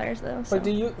plates on fires though. So. But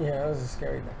do you? Yeah, that was a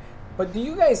scary thing. But do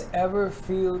you guys ever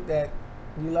feel that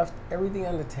you left everything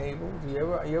on the table?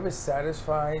 Are you ever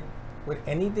satisfied with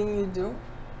anything you do?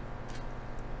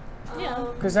 Yeah.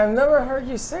 Because I've never heard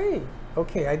you say,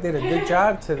 "Okay, I did a good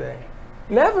job today."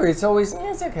 Never. It's always,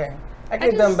 "Yeah, it's okay. I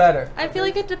could have done better." I feel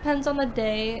like it depends on the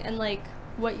day and like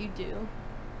what you do.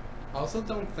 I also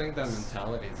don't think that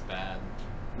mentality is bad,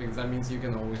 because that means you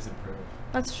can always improve.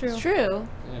 That's true. It's true.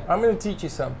 Yeah. I'm going to teach you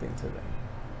something today.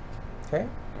 Okay?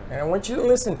 And I want you to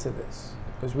listen to this,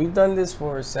 because we've done this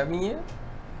for 7 years.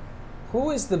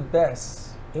 Who is the best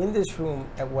in this room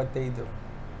at what they do?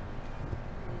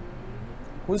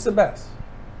 Who's the best?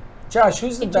 Josh,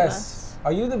 who's the Each of best? us.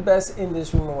 Are you the best in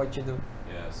this room at what you do?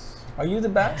 Yes. Are you the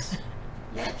best?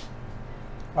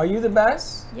 Are you the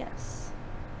best? Yes.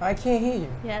 I can't hear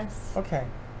you. Yes. Okay.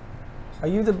 Are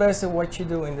you the best at what you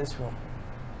do in this room?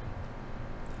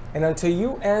 And until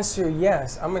you answer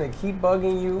yes, I'm going to keep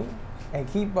bugging you and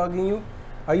keep bugging you.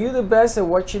 Are you the best at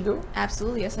what you do?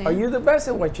 Absolutely, yes I am. Are you the best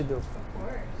at what you do? Of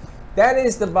course. That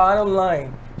is the bottom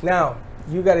line. Now,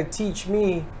 you got to teach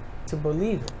me to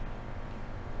believe it.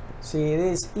 See, it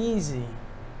is easy.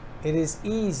 It is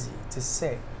easy to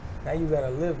say. Now you got to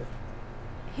live it.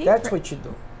 Hey, That's what you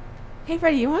do. Hey,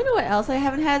 Freddie, you want to know what else I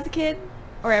haven't had as a kid?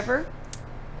 Or ever?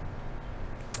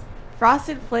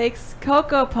 Frosted Flakes,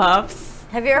 Cocoa Puffs.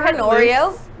 Have you ever had an Fruit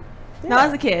Oreo? Loops. Not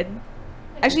as a kid.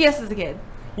 Actually, yes, as a kid.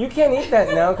 You can't eat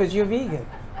that now because you're vegan.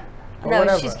 Or No,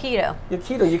 whatever. she's keto. You're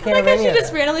keto. You can't Like have any she of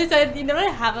just that. randomly said, you know what,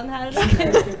 I haven't had it as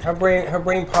a kid. Her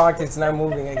brain parked. It's not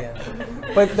moving again.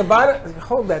 But the bottom,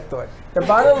 hold that thought. The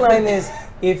bottom line is,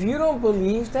 if you don't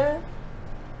believe that,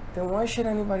 then why should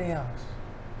anybody else?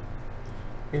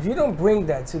 If you don't bring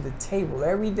that to the table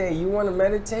every day, you want to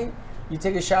meditate. You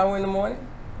take a shower in the morning.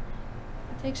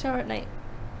 Take a shower at night.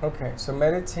 Okay, so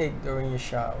meditate during your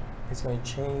shower. It's going to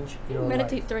change your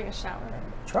Meditate life. during a shower.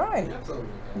 Try it. Absolutely.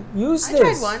 Use I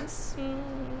this. tried once.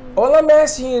 All I'm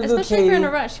asking you to do, Especially if you're in a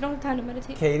Katie, rush. You don't have time to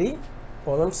meditate. Katie,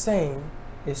 all I'm saying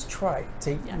is try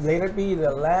it. Yes. Let it be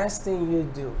the last thing you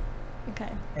do.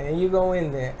 Okay. And then you go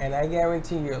in there, and I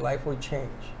guarantee your life will change.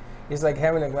 It's like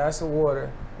having a glass of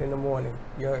water in the morning.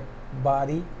 Your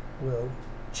body will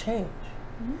change.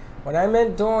 When I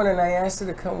met Dawn and I asked her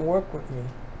to come work with me,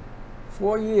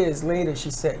 4 years later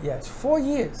she said yes. 4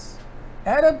 years.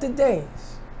 Add up the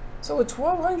days. So it's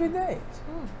 1,200 days.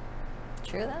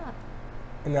 True that.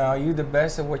 Now, are you the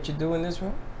best at what you do in this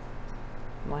room?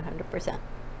 100%.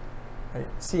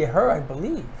 See, her, I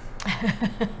believe.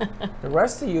 The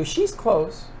rest of you, she's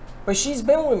close. But she's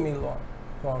been with me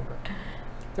longer.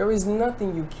 There is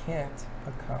nothing you can't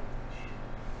accomplish.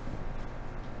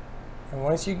 And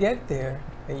once you get there,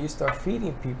 then you start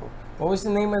feeding people. What was the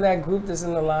name of that group that's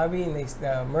in the lobby? And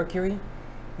they, Mercury.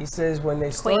 He says when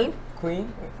they start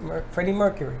Queen, Freddie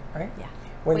Mercury, right? Yeah.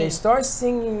 When they Queen. start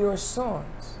singing your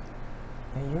songs,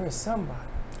 then you're somebody.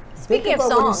 Speaking of about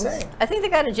what he's songs, saying. I think they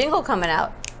got a jingle coming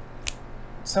out.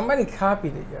 Somebody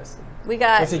copied it yesterday. We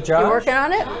got. Was it You Josh? working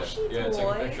on it? Yeah, take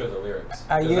a picture of the lyrics.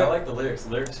 'Cause you- I like the lyrics.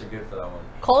 The lyrics are good for that one.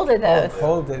 Cole did Oh, those.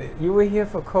 Cole did it. You were here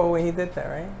for Cole when he did that,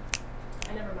 right?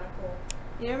 I never met Cole.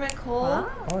 You ever met Cole? Wow.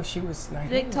 Oh, she was nice.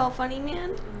 Big, tall, funny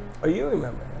man? Oh, you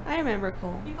remember him? I remember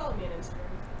Cole. He followed me on Instagram.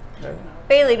 Yeah.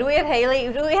 Bailey, do we have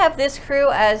Haley? Do we have this crew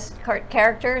as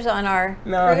characters on our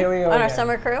No, crew? here we go. On our again.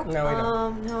 summer crew? No, we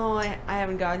don't. No, I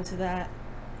haven't gotten to that.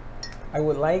 I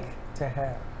would like to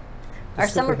have the Our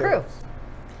summer crew. superheroes.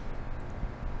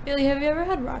 Billy, have you ever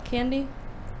had rock candy?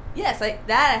 Yes, that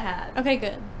I had. Okay,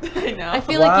 good. I know. I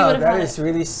feel like you Wow, would have that had is it.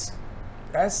 really.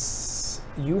 That's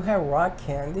you have rock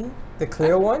candy, the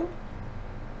clear one.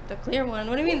 The clear one.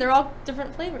 What do you mean? They're all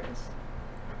different flavors.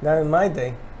 Not in my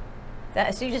day.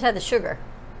 So you just had the sugar.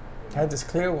 I had this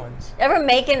clear ones. Ever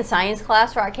make in science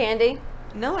class rock candy?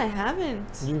 No, I haven't.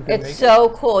 You could make It's it. so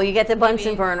cool. You get the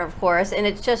Bunsen burner, of course, and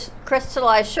it's just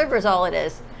crystallized sugar is all it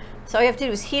is. So all you have to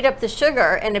do is heat up the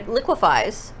sugar, and it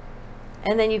liquefies,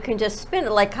 and then you can just spin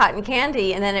it like cotton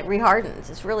candy, and then it rehardens.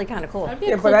 It's really kind of cool. That'd be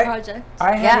Yeah, a cool but project.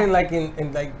 I had Yeah. it like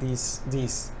in like these.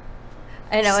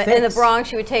 I know. In the sticks.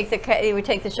 Bronx, you would take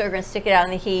the sugar and stick it out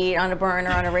in the heat on a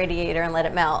burner on a radiator and let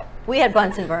it melt. We had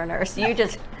Bunsen burners. You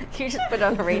just put it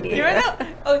on the radiator. You wanna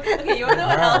know? Okay, you wanna know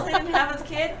what Wow. else I didn't have as a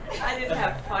kid? I didn't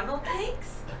have funnel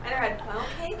cakes. I never had funnel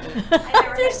cake. I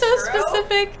never You're had so churro.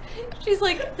 specific. She's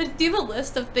like, do you have a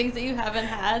list of things that you haven't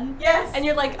had? Yes. And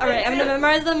you're like, all right, I'm gonna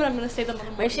memorize them and I'm gonna say them on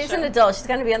the When morning she's show. an adult, she's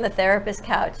going to be on the therapist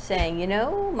couch saying, you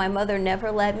know, my mother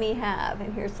never let me have,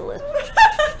 and here's the list.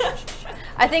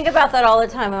 I think about that all the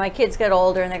time when my kids get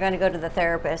older and they're going to go to the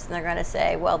therapist and they're going to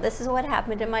say, well, this is what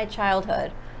happened in my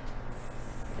childhood.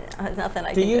 There's nothing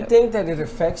I Do can you do. think that it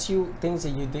affects you, things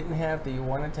that you didn't have that you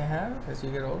wanted to have as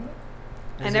you get older?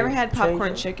 I Does never it had change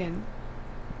popcorn it? chicken.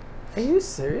 Are you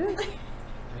serious?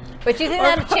 But you think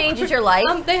that changes your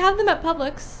life? They have them at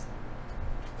Publix.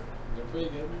 They're pretty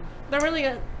good. They're really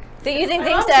good. Do you think I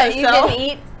things also that you so. didn't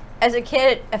eat as a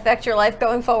kid affect your life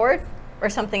going forward, or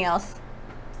something else?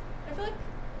 I feel like,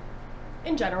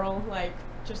 in general, like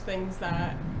just things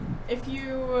that if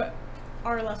you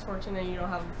are less fortunate and you don't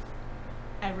have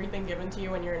everything given to you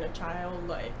when you're in a child,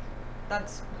 like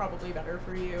that's probably better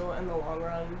for you in the long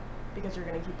run because you're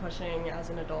going to keep pushing as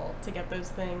an adult to get those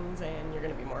things and you're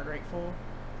going to be more grateful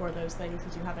for those things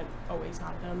because you haven't always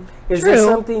had them. Is there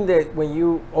something that when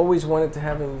you always wanted to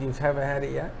have and you haven't had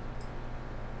it yet?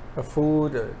 A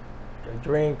food, a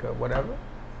drink, or whatever?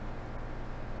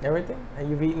 Everything? And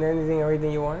you've eaten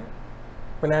everything you wanted?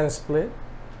 Banana split?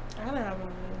 I haven't had one of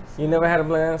those. You never had a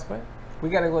banana split? We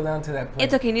gotta go down to that place.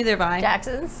 It's okay, neither have I.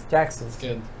 Jackson's? Jackson's. It's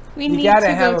good. We You need gotta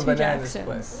to have go a to banana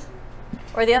Jackson's. split.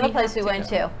 Or the other We place we have went to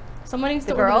to? Someone needs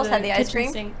The to order girls the had the ice kitchen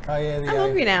cream? sink. Oh yeah, I'm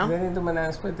hungry now. They didn't do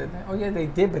banana split, did they? Oh yeah, they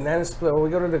did banana split. When we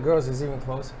go to the girls, it's even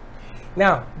closer.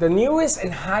 Now, the newest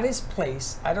and hottest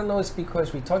place, I don't know, it's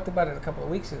because we talked about it a couple of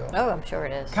weeks ago. Oh, I'm sure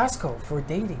it is. Costco for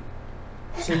dating.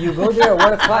 So you go there at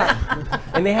 1 o'clock,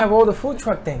 and they have all the food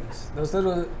truck things, those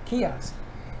little kiosks.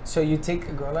 So you take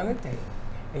a girl on a date,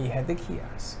 and you have the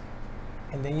kiosk,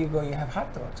 and then you go and you have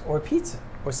hot dogs or pizza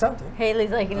or something. Haley's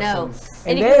like, no. And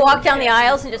And you then- can walk down the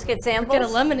aisles and just get samples? Get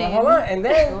a lemonade. Now, hold on, and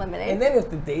then Lemonade. if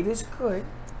the date is good,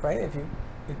 right? If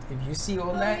you see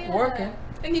all that working,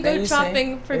 And you then go say,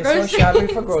 shopping for let's go groceries. shopping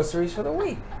for groceries for the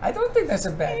week. I don't think that's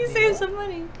a bad You deal. save some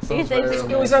money. You save very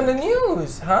some- It was on the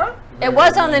news, huh? It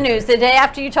was on the news. The day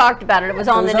after you talked about it, it was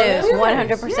on the It was news, on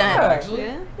the 100%. Yeah.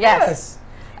 Yeah. Yes.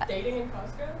 Dating in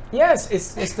Costco? Yes,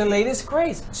 it's the latest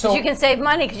craze. So Because you can save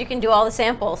money because you can do all the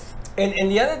samples. and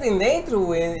the other thing they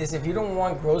threw in is if you don't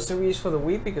want groceries for the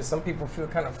week because some people feel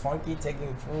kind of funky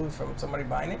taking food from somebody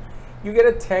buying it, you get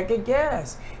a tank of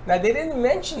gas. Now they didn't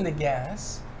mention the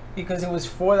gas because it was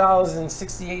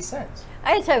 $4.68.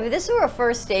 I had to tell you, if this were a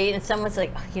first date and someone's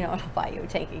like, oh, you know what, I'll buy you a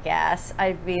tank of gas,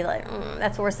 I'd be like,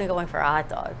 that's worse than going for a hot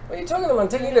dog. What are you talking about? I'm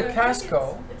taking you to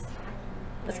Costco.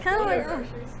 It's kind of like, Grocery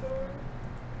store?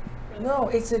 No,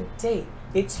 it's a date.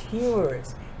 It's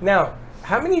humorous. Now,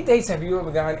 how many dates have you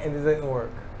ever gone and it didn't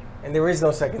work? And there is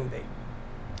no second date.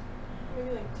 Maybe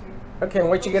like 2. Okay, and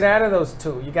what you get out of those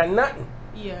two? You got nothing.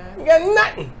 Yeah. You got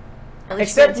nothing. at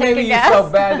least Except you get a tank maybe of you gas.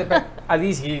 felt bad about at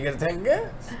least you get a tank of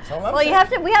gas. That's all I'm Well,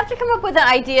 saying. we have to come up with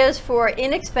ideas for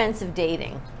inexpensive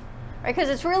dating. Right, because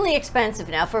it's really expensive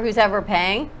now for who's ever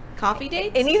paying. Coffee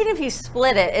dates? And even if you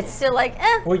split it, it's still like,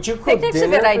 Would you cook picnic's a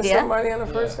dinner good for idea. somebody on the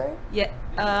first date? Yeah.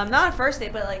 Not on first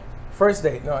date, but like First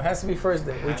date. No, it has to be first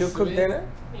date. Would you Has to cook be? dinner?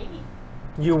 Maybe.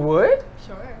 You would?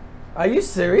 Sure. Are you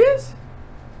serious?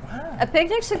 Wow. a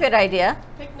picnic's a good idea.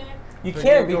 Picnic. You But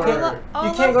can't you because go to-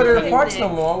 you can't go to the picnic. parks no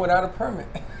more without a permit.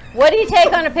 What do you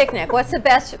take on a picnic? What's the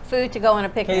best food to go on a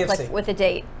picnic, KFC. like with a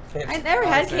date? I never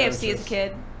had KFC as a sandwiches.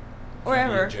 kid. Or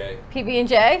ever. PB&J.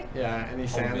 PB&J? Yeah, any Homemade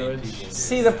sandwich. PB&J.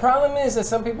 See, the problem is that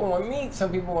some people want meat,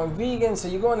 some people want vegan. So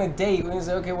you go on a date and you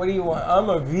say, okay, what do you want? I'm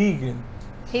a vegan.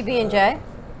 PB&J?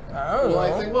 I don't Well, I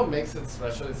know. think what makes it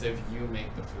special is if you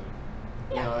make the food.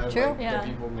 You know, if, true. like, Yeah. the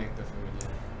people make the food.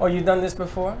 Oh, you done this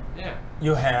before? Yeah.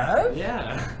 You have?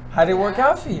 Yeah. How did it work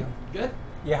out for you? Good.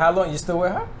 Yeah, how long? You still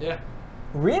with her? Yeah.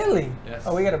 Really? Yes.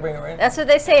 Oh, we gotta bring her in. That's what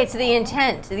they say. It's the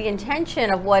intent, the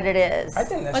intention of what it is. I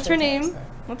think that's What's your name? fantastic.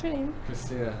 What's your name?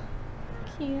 Christina.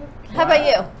 Cute. How about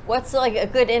you? What's like a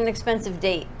good inexpensive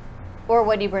date? Or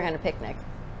what do you bring on a picnic?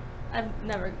 I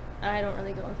don't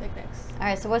really go on picnics. All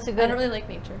right, so what's a I good, don't really like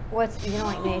nature. what's, you don't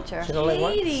like nature. You don't like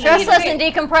what? Stress less and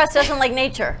decompress doesn't like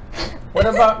nature. What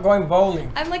about going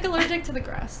bowling? I'm like allergic to the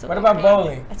grass. So What about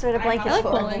bowling? That's what a I blanket's have I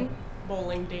like for. bowling.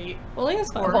 Bowling date. Bowling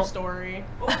is fun. Horror story.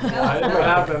 What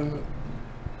happened?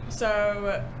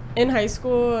 So in high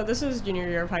school, this was junior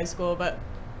year of high school, but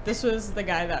this was the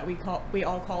guy that we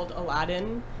all called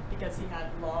Aladdin because he had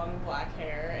long black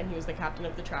hair and he was the captain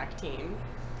of the track team.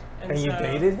 And you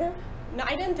dated him? No,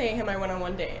 I didn't date him. I went on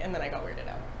one date and then I got weirded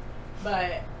out.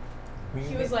 But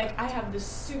he was like, I have this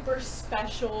super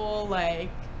special like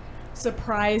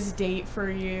surprise date for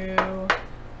you,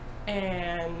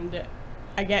 and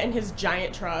I get in his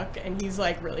giant truck and he's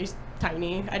like really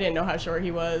tiny. I didn't know how short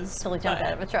he was. Totally jumped but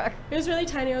out of a truck. He was really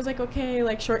tiny. I was like, okay,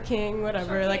 like short king,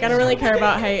 whatever. Like I don't really care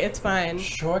about height. It's fine.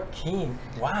 Short king.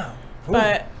 Wow. Ooh.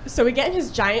 But so we get in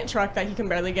his giant truck that he can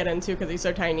barely get into because he's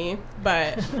so tiny.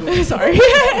 But sorry.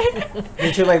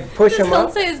 Did you like push Just him don't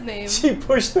up? say his name. She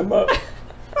pushed him up.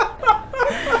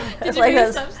 It's you like do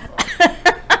a, stuff?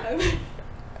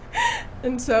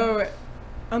 And so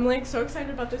I'm like so excited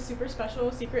about this super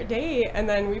special secret date, and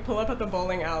then we pull up at the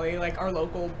bowling alley, like our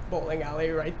local bowling alley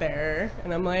right there,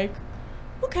 and I'm like,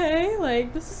 okay,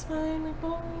 like this is fine, like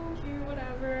bowling, cute,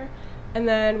 whatever. And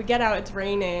then we get out, it's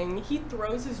raining. He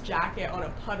throws his jacket on a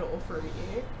puddle for me,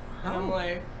 and I'm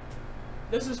like,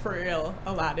 this is for real,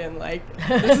 Aladdin. Like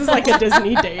this is like a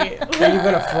Disney date. Are you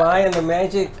gonna fly in the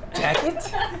magic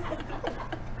jacket?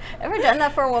 ever done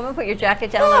that for a woman? Put your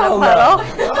jacket down Hell on a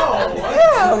puddle? No,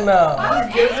 what? Hell no.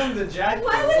 You give them the jacket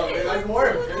or something, like more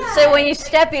efficient. So when you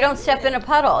step, you don't step in a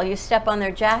puddle. You step on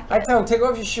their jacket. I tell him, take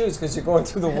off your shoes because you're going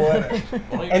through the water. Why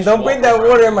don't you And just don't bring walk that around?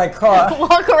 water in my car.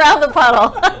 Walk around the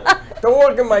puddle. Don't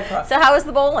walk in my car. So how was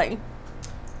the bowling?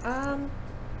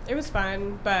 It was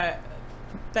fun, but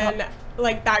then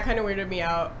like that kind of weirded me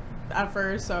out at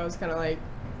first, so I was kind of like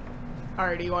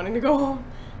already wanting to go home.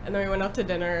 And then we went out to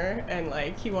dinner, and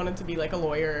like he wanted to be like a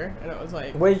lawyer, and I was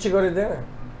like, Where did you go to dinner?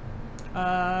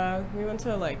 we went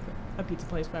to like a pizza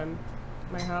place by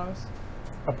my house.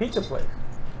 A pizza place.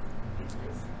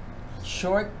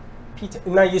 Short pizza.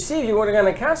 Now you see, if you would have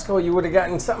gone to Costco, you would have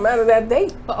gotten something out of that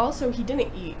date. But also he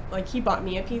didn't eat. Like he bought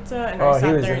me a pizza, and Oh, I sat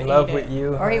he was there in and love ate with it.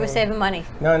 you. Or he was honey. saving money?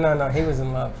 No, he was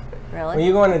in love. Really? When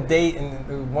you go on a date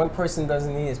and one person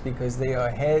doesn't eat, it's because they are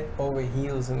head over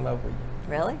heels in love with you.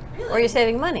 Really? Or you're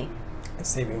saving money? And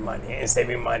saving money, and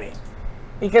saving money.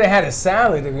 He could have had a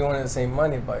salad if he wanted to save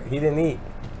money, but he didn't eat.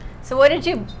 So what did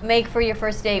you make for your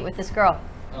first date with this girl?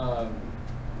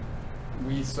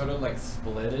 We sort of like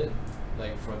split it,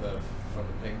 like for the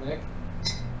picnic.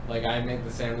 Like I made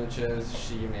the sandwiches,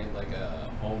 she made like a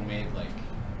homemade like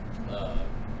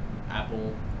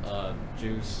apple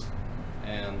juice,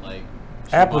 and like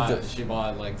she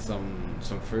bought like some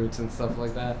fruits and stuff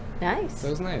like that. Nice. So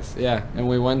it was nice. Yeah, and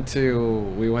we went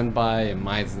by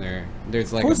Meisner.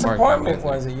 There's like Whose a park by apartment Meisner.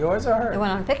 was it? Yours or You hers?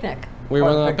 went on a picnic. We Oh,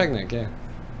 went on a picnic. picnic.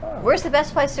 Yeah. Where's the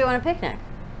best place to go on a picnic?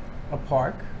 A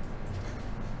park.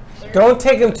 Don't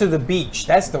take him to the beach.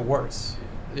 That's the worst.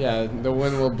 Yeah, the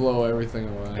wind will blow everything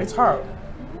away. It's horrible.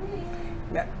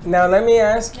 Now let me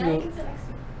ask you.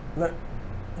 Look,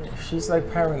 she's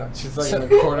like paranoid. She's like So- in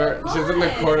the corner. She's in the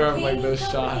corner of like this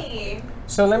shot.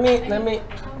 So let me. Oh man,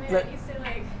 let- I used to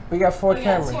like. we got 4 Oh, yeah,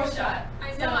 cameras. it's 4 shot.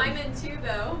 I know, I'm in 2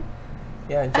 though.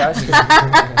 Yeah,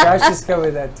 Josh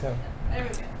discovered that too. There we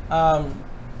go.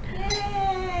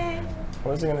 Yay!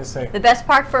 What was I gonna say? The best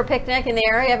park for a picnic in the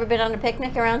area? Ever been on a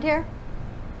picnic around here?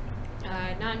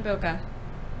 Not in Boca.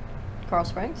 Coral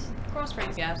Springs? Coral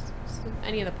Springs, yes.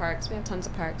 Any of the parks. We have tons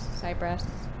of parks. Cypress.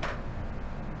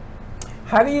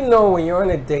 How do you know when you're on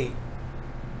a date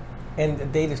and the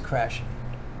date is crashing.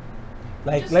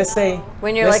 Like, Just let's say, know.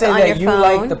 When you're, let's like, say on that your you phone.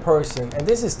 like the person, and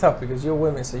this is tough because you're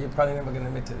women, so you're probably never going to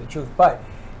admit to the truth. But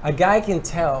a guy can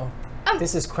tell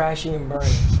this is crashing and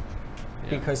burning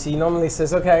because he normally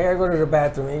says, "Okay, I gotta go to the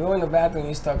bathroom." And you go in the bathroom,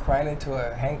 you start crying into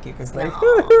a hanky because like,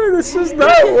 this is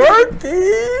not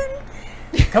working.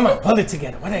 Come on, pull it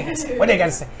together. What do I gotta say? What do I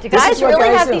gotta say? Do This guys is what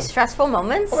really have do. these stressful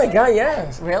moments? Oh my God,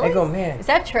 yes. Really? I go, man. Is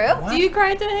that true? What? Do you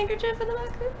cry into a handkerchief in the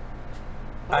bathroom?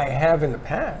 I have in the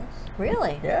past.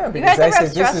 Really? Yeah, You because guys I ever have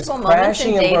said this is stressful moments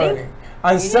in crashing and dating? burning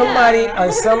on somebody that I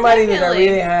Definitely.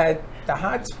 really had the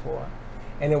hots for,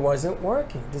 and it wasn't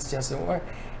working. This just didn't work.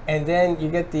 And then you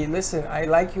get the listen. I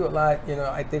like you a lot. You know,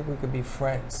 I think we could be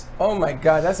friends. Oh my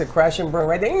God, that's a crash and burn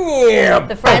right there. Yeah.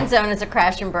 The friend zone is a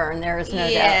crash and burn. There is no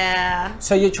doubt. Yeah.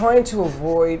 So you're trying to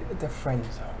avoid the friend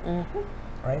zone,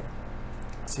 Mm-hmm. right?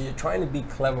 So you're trying to be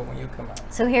clever when you come out.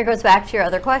 So here goes back to your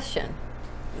other question.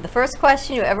 The first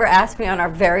question you ever asked me on our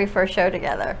very first show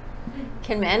together.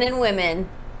 Can men and women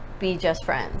be just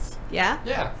friends? Yeah.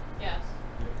 Yeah. Yes.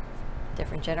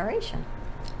 Different generation.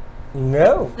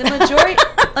 No. The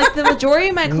majority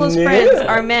of my close Yeah. friends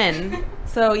are men.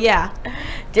 So yeah.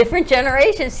 Different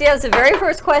generation. See, that was the very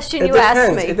first question you asked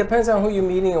depends. me. It depends on who you're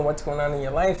meeting and what's going on in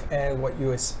your life and what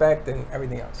you expect and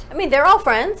everything else. I mean, they're all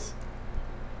friends.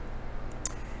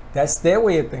 That's their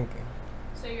way of thinking.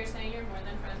 So you're saying you're more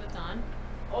than friends with Don?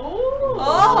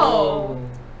 Oh.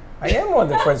 I am more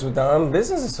than friends with Don. I'm a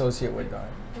business associate with Don.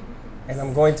 And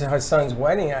I'm going to her son's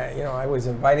wedding. I was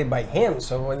invited by him.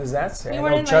 So what does that say? You I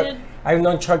weren't know Chuck. invited? I've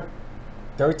known Chuck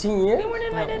 13 years. You weren't A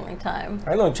invited. long time.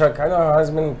 I know Chuck. I know her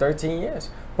husband 13 years.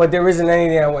 But there isn't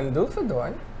anything I wouldn't do for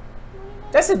Dawn.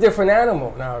 That's a different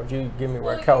animal. Now, if you give me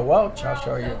Raquel Welch, I'll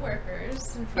show you.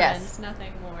 Coworkers and Yes. friends,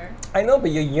 nothing more. I know,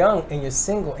 but you're young and you're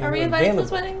single and Are we you're invited to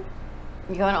this available. wedding?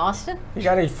 You going to Austin? You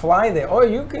gotta fly there. Oh,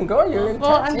 you can go. You're in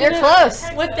Well, Texas. I'm You're gonna- close.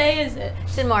 What day is it?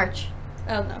 It's in March.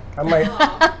 Oh no. I might.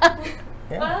 Oh.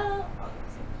 Yeah. Well,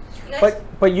 you guys,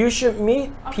 But you should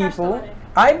meet I'll crash the people. wedding.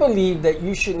 I believe that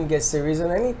you shouldn't get serious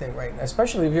on anything right now,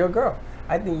 especially if you're a girl.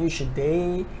 I think you should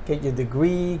date, get your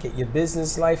degree, get your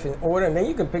business life in order, and then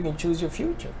you can pick and choose your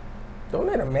future. Don't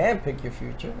let a man pick your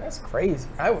future. That's crazy.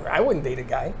 I wouldn't date a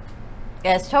guy.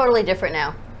 Yeah, it's totally different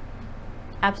now.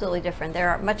 Absolutely different.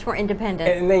 They're much more independent.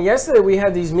 And then yesterday we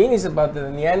had these meetings about the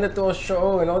Neanderthal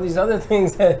show and all these other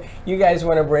things that you guys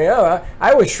want to bring up.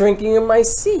 I was shrinking in my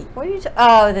seat. What are you?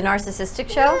 Oh, the narcissistic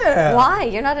show. Yeah. Why?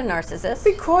 You're not a narcissist.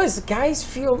 Because guys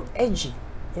feel edgy,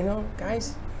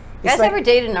 guys. You guys ever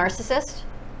dated a narcissist?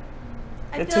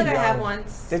 I They're feel like too I have young.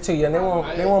 once. They're too young.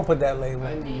 They won't put that label.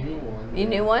 I knew one. You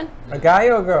knew one? A guy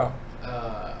or a girl?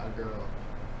 A girl.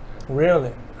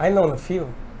 Really? I know a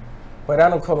few, but I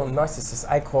don't call them narcissists.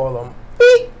 I call them.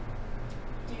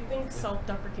 Do you think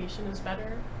self-deprecation is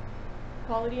better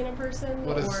quality in a person?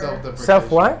 What is or self-deprecation? Self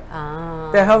what?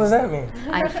 Oh. The hell does that mean?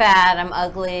 I'm fat. I'm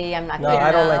ugly. I'm not No, good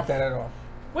I don't like enough. that at all.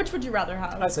 Which would you rather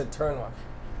have? That's a turn off.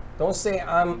 Don't say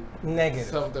I'm negative.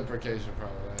 Self-deprecation,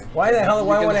 probably. Why the hell do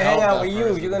I can want to hang help out that with you?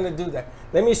 person. You're gonna do that.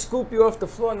 Let me scoop you off the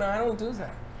floor. No, I don't do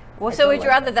that. Well, I so don't would you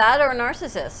like rather that or a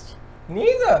narcissist?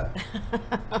 Neither.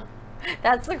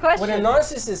 That's the question. With a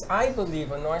narcissist, I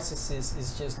believe a narcissist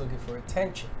is just looking for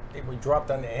attention. They were dropped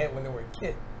on their head when they were a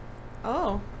kid.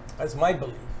 Oh. That's my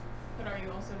belief. But are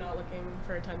you also not looking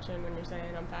for attention when you're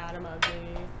saying I'm fat, I'm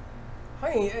ugly?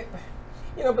 Honey,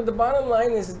 but the bottom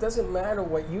line is it doesn't matter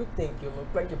what you think you look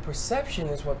like. Your perception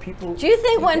is what people. Do you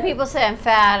think when in. people say I'm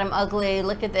fat, I'm ugly,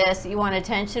 look at this, you want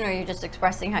attention, or you're just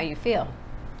expressing how you feel?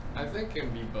 I think it can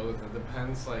be both. It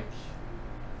depends,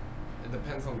 it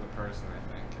depends on the person,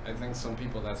 I think some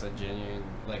people that's a genuine,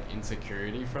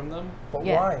 insecurity from them. But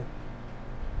Yeah. why?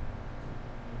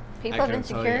 People I have couldn't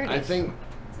tell you. insecurities. I think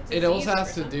It's a it also disease has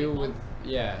for to some do people. with,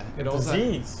 it also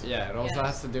Disease. it also Yes.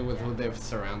 has to do with who they've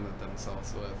surrounded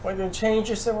themselves with. Well, then change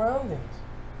your surroundings.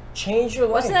 Change your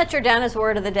life. Wasn't that Jordana's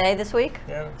word of the day this week?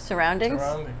 Yeah. Surroundings?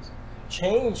 Surroundings.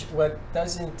 Change what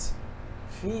doesn't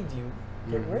feed you.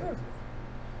 Get rid of it.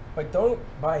 But don't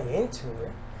buy into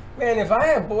it. Man, if I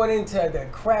had bought into the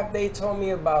crap they told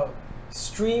me about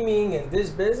streaming and this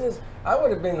business, I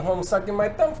would have been home sucking my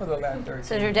thumb for the last 13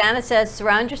 So years. Jordana says,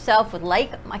 surround yourself with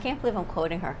I can't believe I'm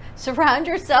quoting her. Surround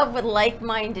yourself with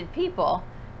like-minded people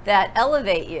that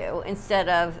elevate you instead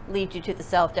of lead you to the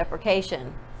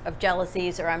self-deprecation of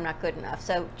jealousies or I'm not good enough.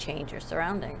 So change your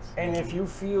surroundings. And if you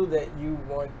feel that you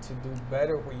want to do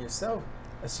better with yourself,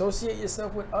 associate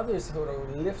yourself with others who will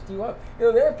lift you up.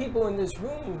 There are people in this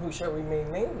room who shall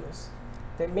remain nameless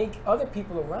that make other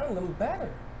people around them better.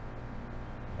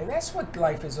 And that's what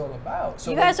life is all about. So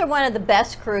You guys are one of the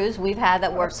best crews we've had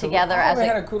that work Absolutely. together I as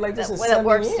haven't had a crew like this in that 7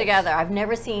 works years. together. I've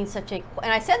never seen such a,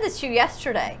 and I said this to you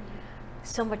yesterday,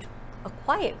 so much a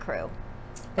quiet crew.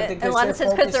 But And because Lana they're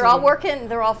says because they're all focusing- working,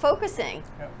 they're all focusing.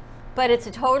 Yeah. But it's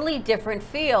a totally different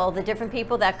feel, the different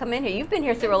people that come in here. You've been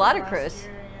here through a lot of crews,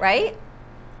 right?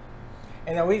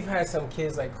 And then we've had some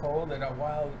kids like Cole that are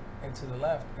wild and to the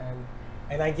left,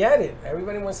 and I get it.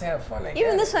 Everybody wants to have fun. I Even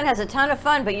get this it. one has a ton of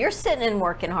fun, but you're sitting and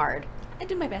working hard. I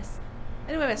do my best.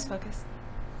 I do my best to focus.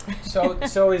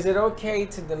 So is it okay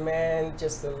to demand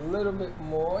just a little bit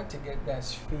more to get that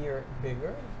sphere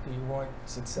bigger? Do you want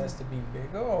success to be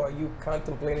bigger, or are you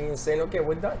contemplating and saying, okay,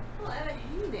 we're done? Well,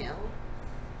 hey now.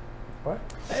 What?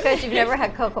 It's because you've never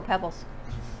had Cocoa Pebbles.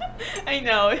 I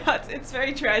know. It's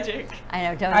very tragic. I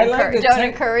know, don't, I like that don't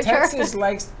encourage her. Texas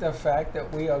likes the fact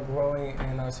that we are growing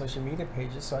in our social media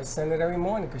pages, so I send it every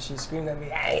morning because she screamed at me,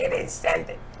 "Hey, you didn't send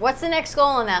it." What's the next goal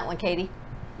on that one, Katie?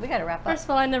 We got to wrap up. First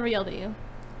of all, I never yelled at you.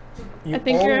 You I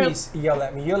think you're- always yell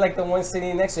at me. You're like the one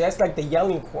sitting next to you. That's like the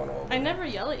yelling corner over I there. never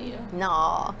yell at you.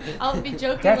 No. I'll be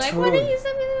joking That's like, why didn't rude. you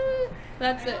send me that?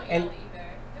 That's it. And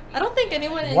I don't think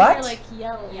anyone in What? here like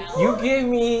yells. you give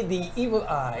me the evil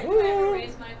eye.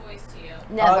 Raise my voice to you.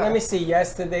 Never. Let me see.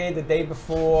 Yesterday, the day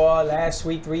before, last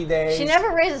week, 3 days. She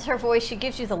never raises her voice. She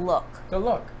gives you the look. The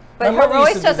look. But My her mother used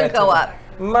voice to do doesn't that to go me. up.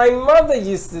 My mother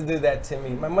used to do that to me.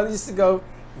 My mother used to go,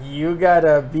 "You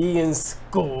gotta be in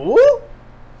school."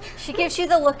 She gives you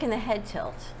the look and the head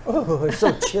tilt. Oh, it's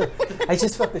so chill. I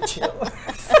just felt the chill.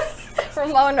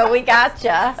 Ramona, we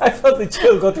gotcha. I felt the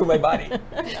chill go through my body.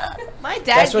 My dad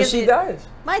That's what gives she me, does.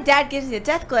 My dad gives me a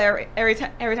death glare every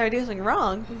time I do something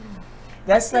wrong.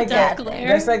 That's like death that. glare.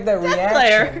 That's like that Death reaction.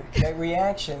 glare. That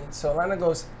reaction. So Lana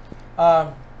goes,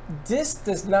 "This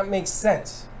does not make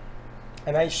sense,"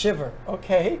 and I shiver.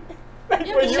 Okay.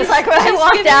 She's like when I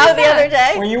walked out the other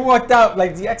day. When you walked out,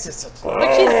 like the exorcist. But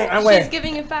I she's went.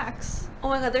 giving you facts. Oh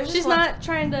my god, there's She's just one. not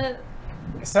trying to.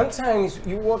 Sometimes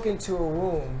you walk into a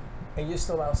room and you're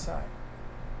still outside.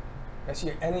 That's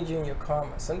your energy and your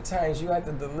karma. Sometimes you have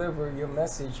to deliver your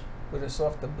message with a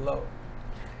softer blow.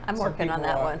 I'm Some working on people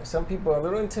that are- one. Some people are a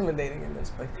little intimidating in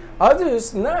this place.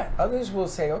 Others not. Others will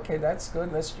say, "Okay, that's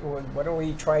good. Why don't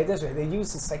we try it this way?" They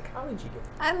use the psychology. Game.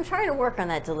 I'm trying to work on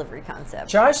that delivery concept.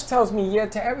 Josh tells me yeah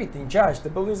to everything. Josh, the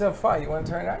building's on fire. You want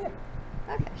to turn it on?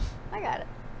 Yeah. Okay, I got it.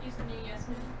 You said yes,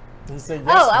 ma'am. He said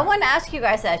yes. Oh, I ma'am. want to ask you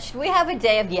guys that. Should we have a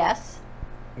day of yes?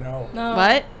 No. No.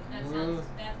 What? That sounds.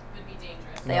 That would be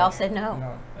dangerous. They all said no.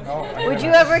 No. No. Would you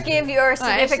ever give your I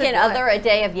said significant what? other a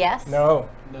day of yes? No.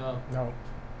 No. No.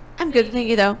 I'm good, thank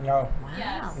you though. No.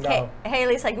 Yes. No.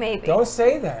 Haley's like maybe. Don't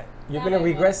say that. You're No, gonna I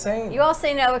regret won't. saying. You all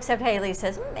say no except Haley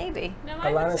says maybe. No,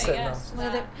 I Alana would say said yes. to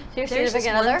Well, that. Your There's this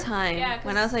significant one other? time Yeah, 'cause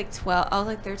when I was like 12, I was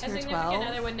like A 13 or significant 12.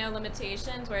 other with no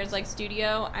limitations, whereas like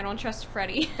studio, I don't trust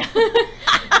Freddie.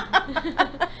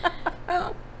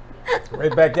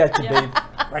 Right back at you, Yeah. babe.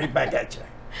 Right back at you.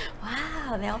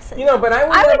 Wow, they all said. You know, but I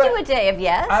would I would never. do a day of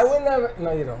yes. I would never.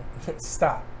 No, you don't.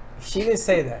 Stop. She didn't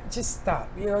say that. Just stop.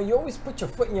 You know, you always put your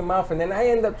foot in your mouth, and then I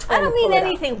end up I trying don't to mean pull it out.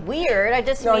 anything weird. I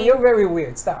just No, mean you're very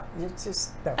weird. Stop. You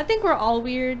just stop. I think we're all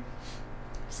weird.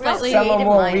 Slightly. Some are creative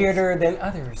more minds. weirder than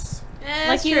others.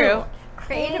 That's you. true.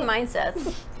 creative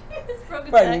mindsets.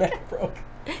 My neck broke.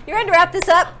 You ready to wrap this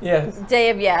up? Yes. Day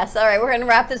of yes. All right, we're going to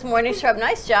wrap this morning show up.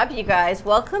 Nice job, you guys.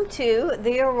 Welcome to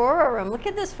the Aurora Room. Look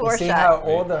at this You see how foreshot.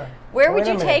 all the. Where would Wait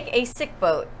a you minute. take a sick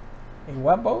boat? A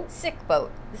what boat? Sick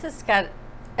boat. This has got.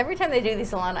 Every time they do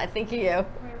these, Alana, I think of you.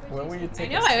 Where would you I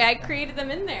take? know. a sick- I created them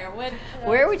in there. What?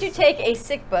 Where would you take a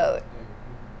sick boat?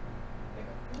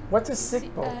 What's a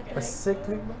sick boat? A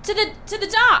sickly boat? To the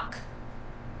dock.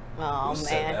 Oh Who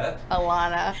said man, that?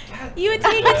 Alana. You would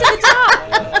take it to the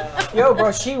dock. Yo,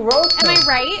 bro, she wrote. Am I them.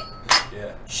 right?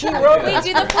 Yeah. She wrote. Wait, them.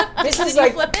 do the flip. This Did is you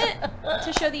like- flip it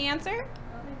to show the answer?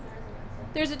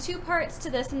 There's a two parts to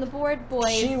this in the board,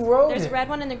 boys. She wrote There's it. a red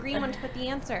one and a green one to put the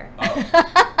answer.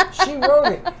 She wrote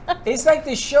it. It's like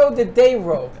the show that they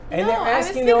wrote, and No, they're I was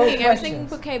asking their own thinking. I was thinking.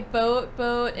 questions. Okay,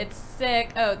 boat. It's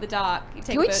sick. Oh, the dock. You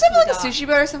take Can we boat just to have like the a dock. sushi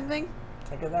boat or something?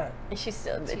 Look at that. She's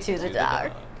still to To the the dog.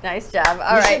 dog. Nice job. All You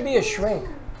right. should be a shrink.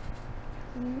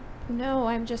 No,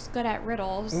 I'm just good at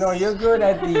riddles. No, you're good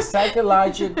at the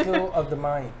psychological of the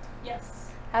mind.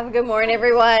 Yes. Have a good morning,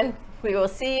 everyone. We will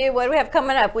see you. What do we have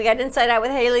coming up? We got Inside Out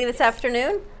with Haley this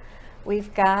afternoon.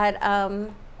 We've got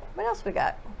what else we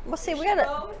got? We'll see. We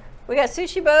got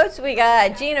sushi boats. We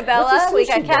got Gina Bella. What's a We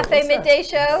got sushi boat? Cafe What's that? Midday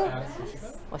Show.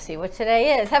 We'll see what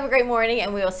today is. Have a great morning,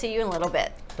 and we will see you in a little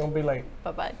bit. Don't be late.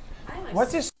 Bye bye.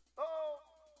 What's this?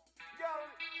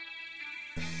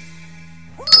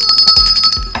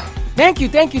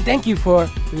 Thank you for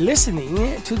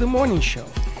listening to the morning show.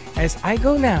 As I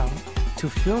go now to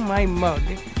fill my mug,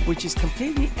 which is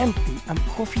completely empty, I'm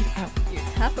coffee out. Your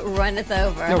cup runneth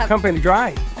over. No, company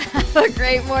dry. Have a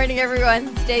great morning,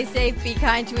 everyone. Stay safe, be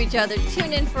kind to each other.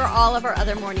 Tune in for all of our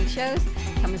other morning shows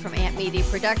coming from Ant Media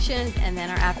Productions, and then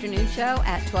our afternoon show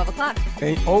at 12 o'clock.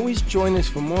 And always join us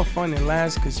for more fun and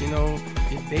laughs, because, you know,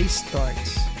 your day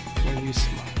starts when you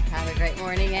smile. Have a great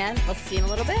morning, and we'll see you in a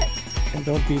little bit. And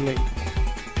don't be late.